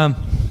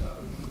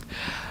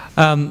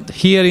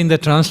 Here in the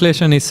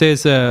translation it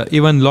says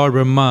even Lord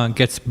Brahma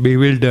gets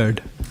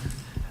bewildered.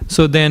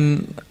 So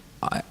then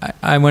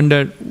I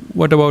wonder,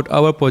 what about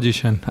our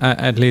position,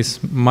 at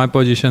least my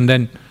position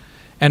then?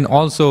 And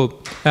also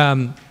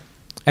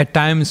at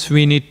times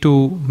we need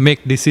to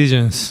make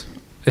decisions,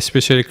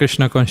 especially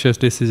Krishna conscious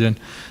decision.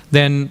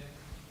 Then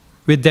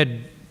with that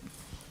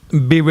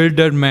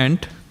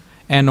bewilderment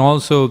and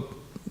also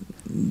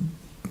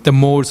the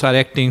modes are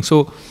acting,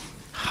 so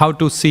how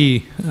to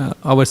see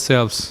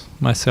ourselves,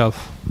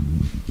 myself?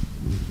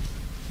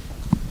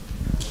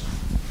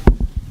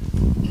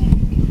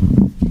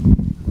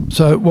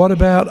 So what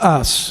about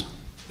us?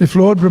 If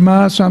Lord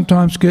Brahma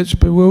sometimes gets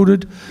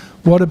bewildered,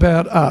 what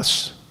about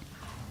us?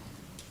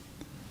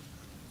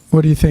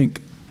 What do you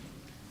think?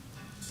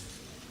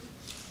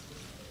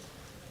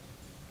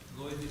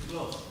 Go with the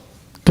flow.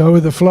 Go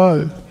with the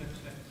flow.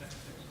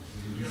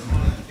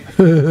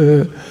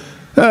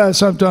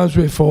 Sometimes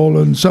we're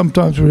fallen,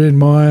 sometimes we're in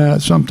Maya,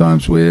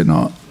 sometimes we're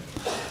not.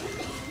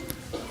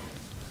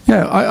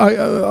 Yeah,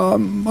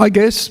 I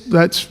guess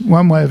that's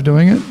one way of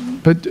doing it.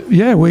 But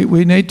yeah,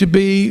 we need to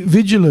be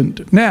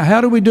vigilant. Now,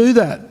 how do we do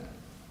that?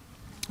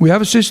 We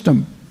have a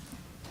system.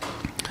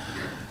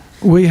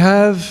 We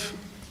have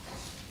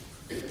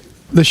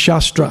the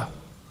Shastra,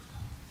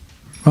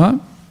 right?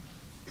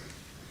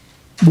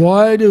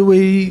 Why do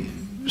we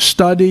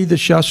study the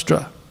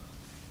Shastra?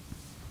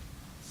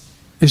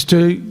 Is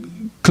to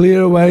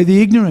clear away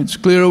the ignorance,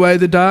 clear away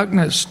the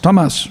darkness,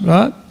 tamas,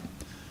 right?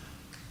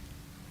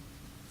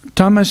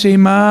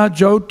 Tamasima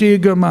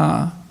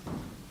jyotirgama,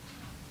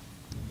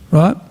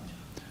 right?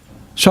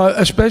 So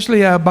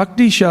especially our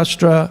Bhakti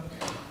Shastra,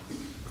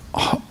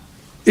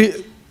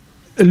 it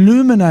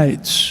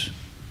illuminates,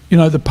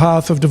 the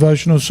path of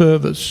devotional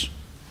service,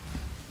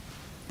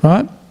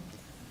 right?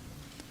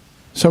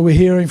 So we're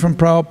hearing from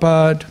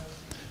Prabhupada,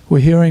 we're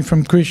hearing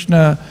from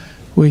Krishna,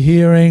 we're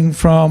hearing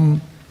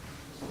from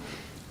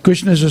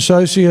Krishna's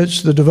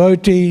associates, the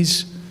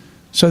devotees,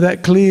 so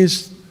that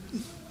clears,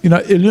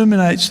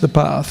 illuminates the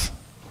path.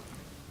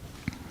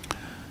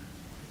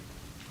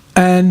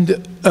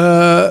 And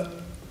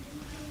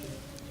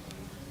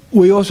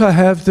we also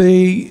have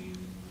the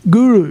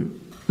Guru,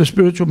 the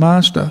spiritual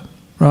master,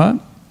 right?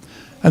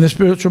 And the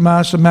spiritual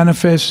master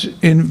manifests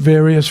in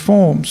various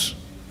forms,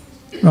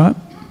 right?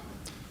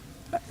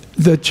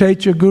 The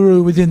Chaitya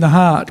Guru within the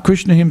heart,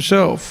 Krishna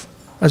himself,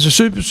 as a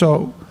super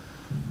soul.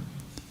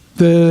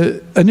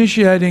 The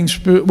initiating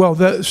spirit,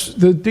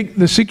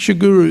 the Siksha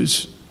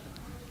Gurus,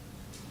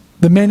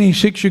 the many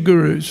Siksha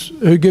Gurus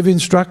who give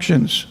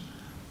instructions,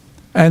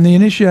 and the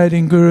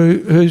initiating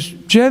Guru, who's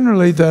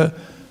generally the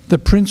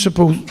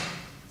principal,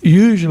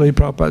 usually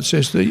Prabhupada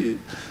says,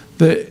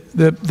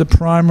 the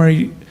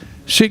primary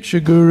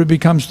Siksha Guru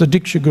becomes the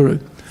Diksha Guru.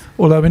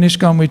 Although in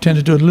ISKCON we tend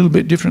to do it a little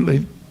bit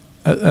differently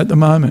at the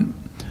moment.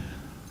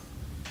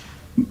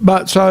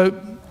 But so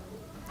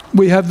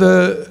we have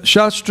the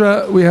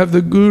Shastra, we have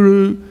the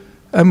Guru,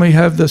 and we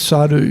have the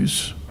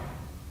Sadhus,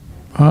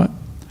 right?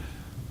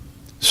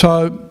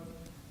 So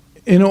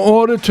in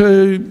order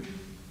to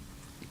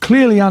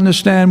clearly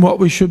understand what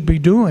we should be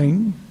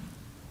doing,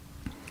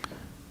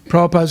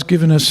 Prabhupada's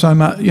given us so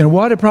much.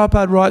 Why did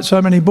Prabhupada write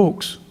so many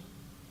books?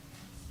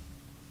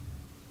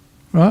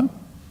 Right?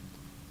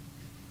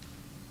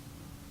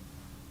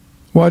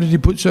 Why did he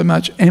put so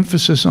much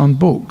emphasis on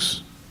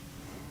books?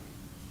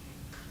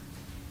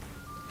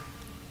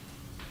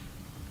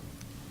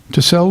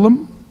 To sell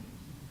them?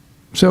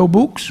 Sell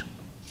books?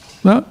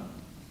 No? To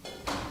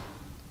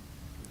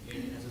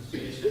get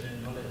association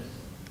and knowledge.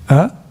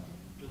 Huh?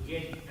 To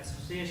get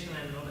association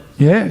and knowledge.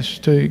 Yes,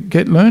 to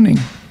get learning,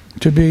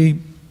 to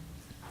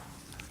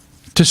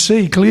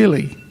see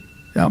clearly.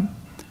 Yeah.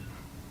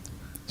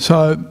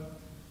 So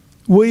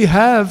we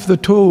have the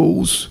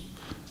tools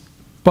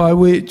by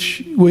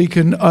which we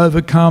can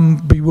overcome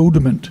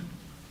bewilderment,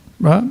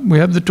 right? We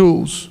have the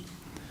tools.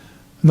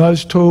 And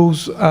those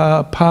tools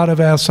are part of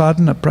our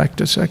sadhana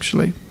practice,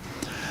 actually.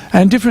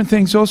 And different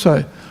things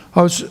also.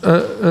 I've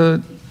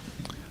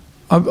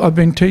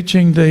been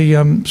teaching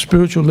the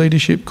spiritual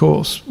leadership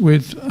course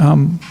with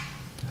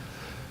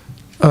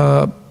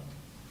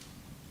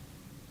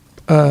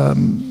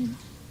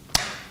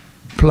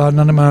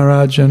Prahlad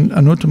Maharaj and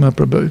Aniruddha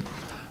Prabhu.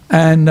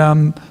 And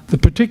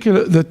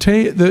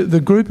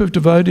the group of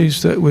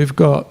devotees that we've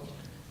got,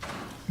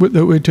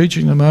 that we're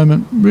teaching at the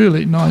moment,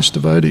 really nice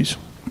devotees.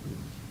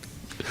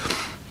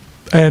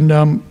 And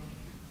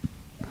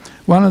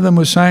one of them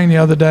was saying the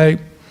other day,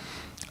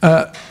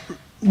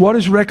 what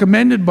is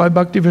recommended by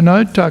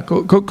Bhaktivinoda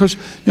Thakur? Because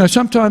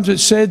sometimes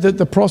it's said that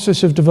the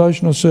process of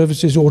devotional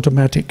service is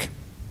automatic.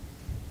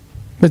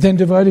 But then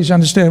devotees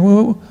understand,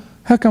 well,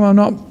 how come I'm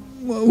not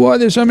why are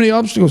there so many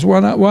obstacles?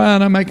 Why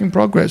aren't I making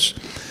progress?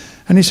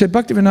 And he said,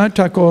 Bhaktivinoda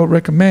Thakur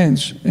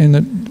recommends in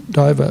the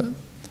Jaiva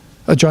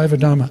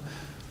Dhamma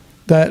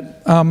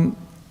that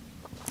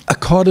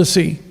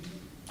Ekadasi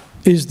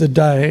is the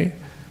day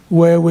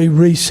where we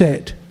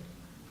reset.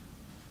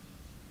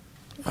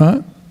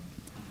 Right?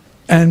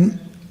 And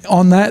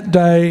on that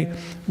day,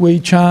 we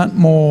chant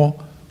more,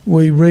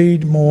 we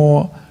read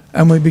more,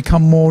 and we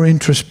become more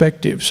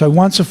introspective. So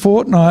once a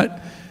fortnight,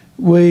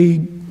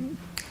 we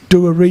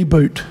do a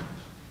reboot.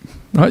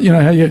 Right? You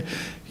know how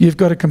you've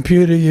got a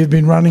computer, you've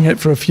been running it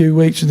for a few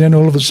weeks, and then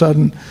all of a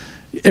sudden,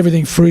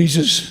 everything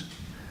freezes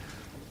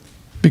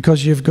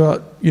because you've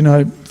got,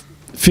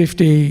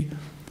 50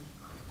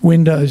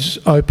 windows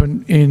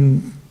open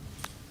in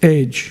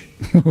Edge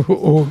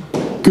or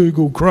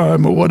Google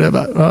Chrome or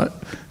whatever, right?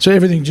 So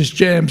everything just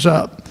jams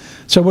up.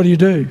 So what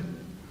do?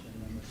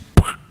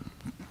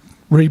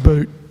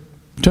 Reboot,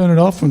 turn it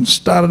off and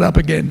start it up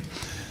again.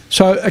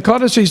 So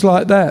Ekadasi is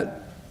like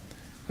that.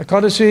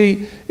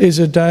 Ekadasi is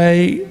a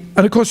day,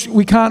 and of course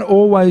we can't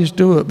always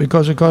do it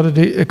because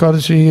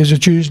Ekadasi is a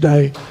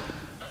Tuesday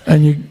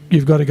and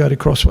you've got to go to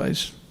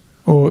Crossways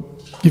or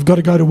you've got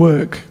to go to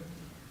work,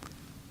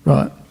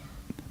 right?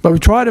 But we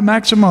try to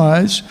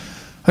maximise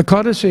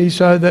Ekadasi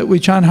so that we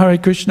chant Hare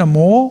Krishna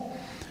more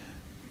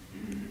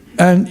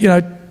and,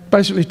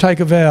 basically take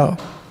a vow.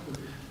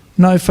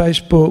 No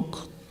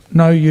Facebook,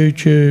 no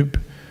YouTube,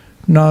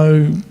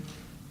 no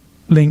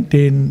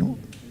LinkedIn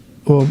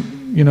or,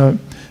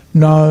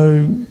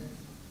 no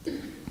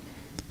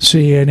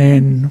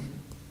CNN,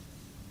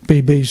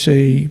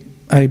 BBC,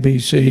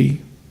 ABC,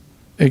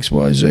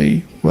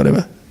 XYZ,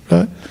 whatever,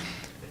 right?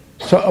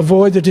 So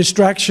avoid the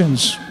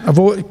distractions.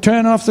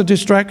 Turn off the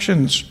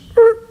distractions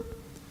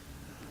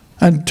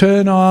and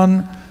turn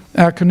on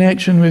our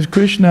connection with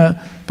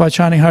Krishna by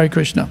chanting Hare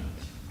Krishna.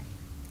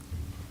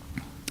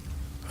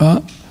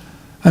 Right?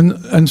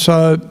 And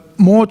so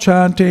more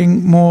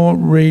chanting, more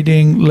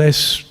reading,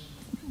 less,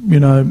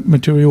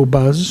 material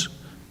buzz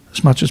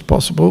as much as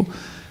possible.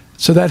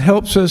 So that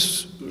helps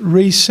us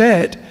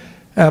reset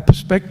our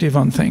perspective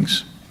on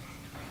things.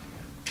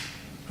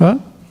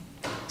 Right?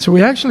 So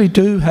we actually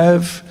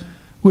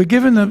we're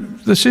given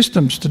the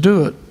systems to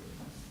do it.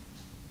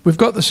 We've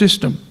got the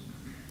system.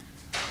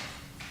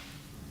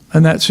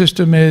 And that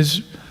system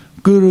is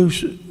Guru,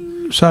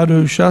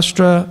 Sadhu,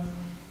 Shastra,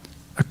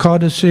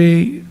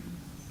 Ekadasi,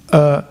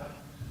 and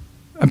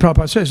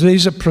Prabhupada says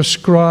these are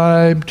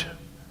prescribed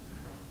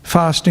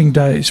fasting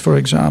days, for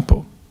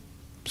example,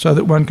 so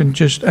that one can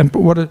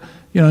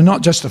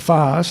not just to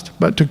fast,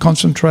 but to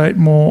concentrate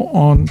more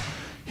on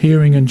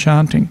hearing and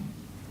chanting.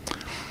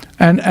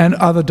 And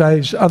other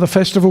days, other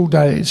festival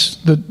days,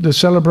 the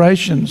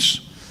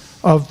celebrations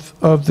of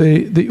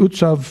the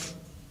Utsav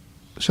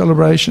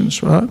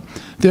celebrations, right?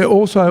 They're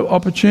also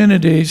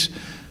opportunities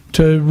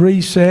to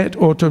reset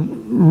or to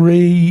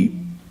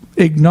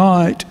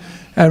reignite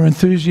our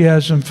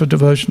enthusiasm for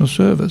devotional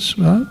service,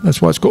 right?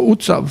 That's why it's called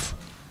Utsav.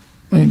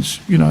 Means,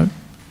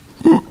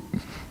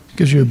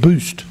 gives you a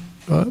boost,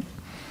 right?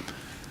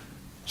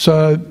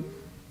 So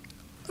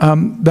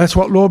that's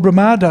what Lord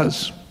Brahma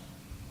does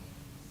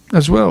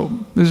as well.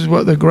 This is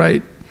what the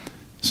great,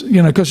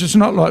 because it's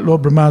not like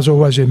Lord Brahma's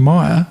always in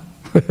Maya.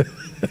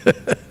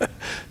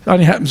 It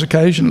only happens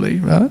occasionally,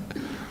 right?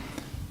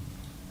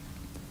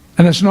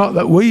 And it's not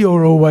that we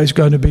are always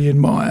going to be in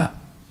Maya.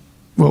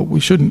 Well, we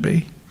shouldn't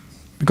be,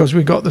 because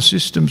we've got the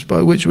systems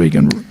by which we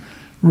can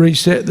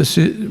reset,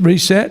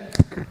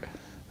 and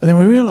then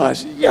we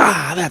realise,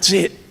 that's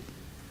it.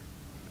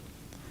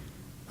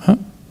 Huh?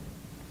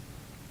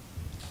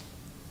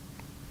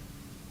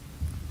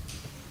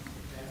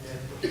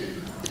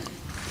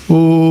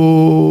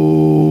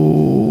 Oh,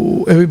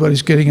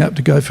 everybody's getting up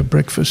to go for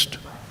breakfast.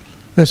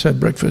 Let's have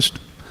breakfast.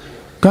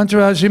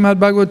 Kanchara Srimad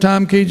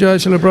Bhagavatam ki jai,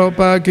 Srila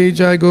Prabhupada ki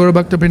jai, Gaura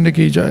Bhakta Pinda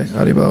ki jai.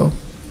 Haribol.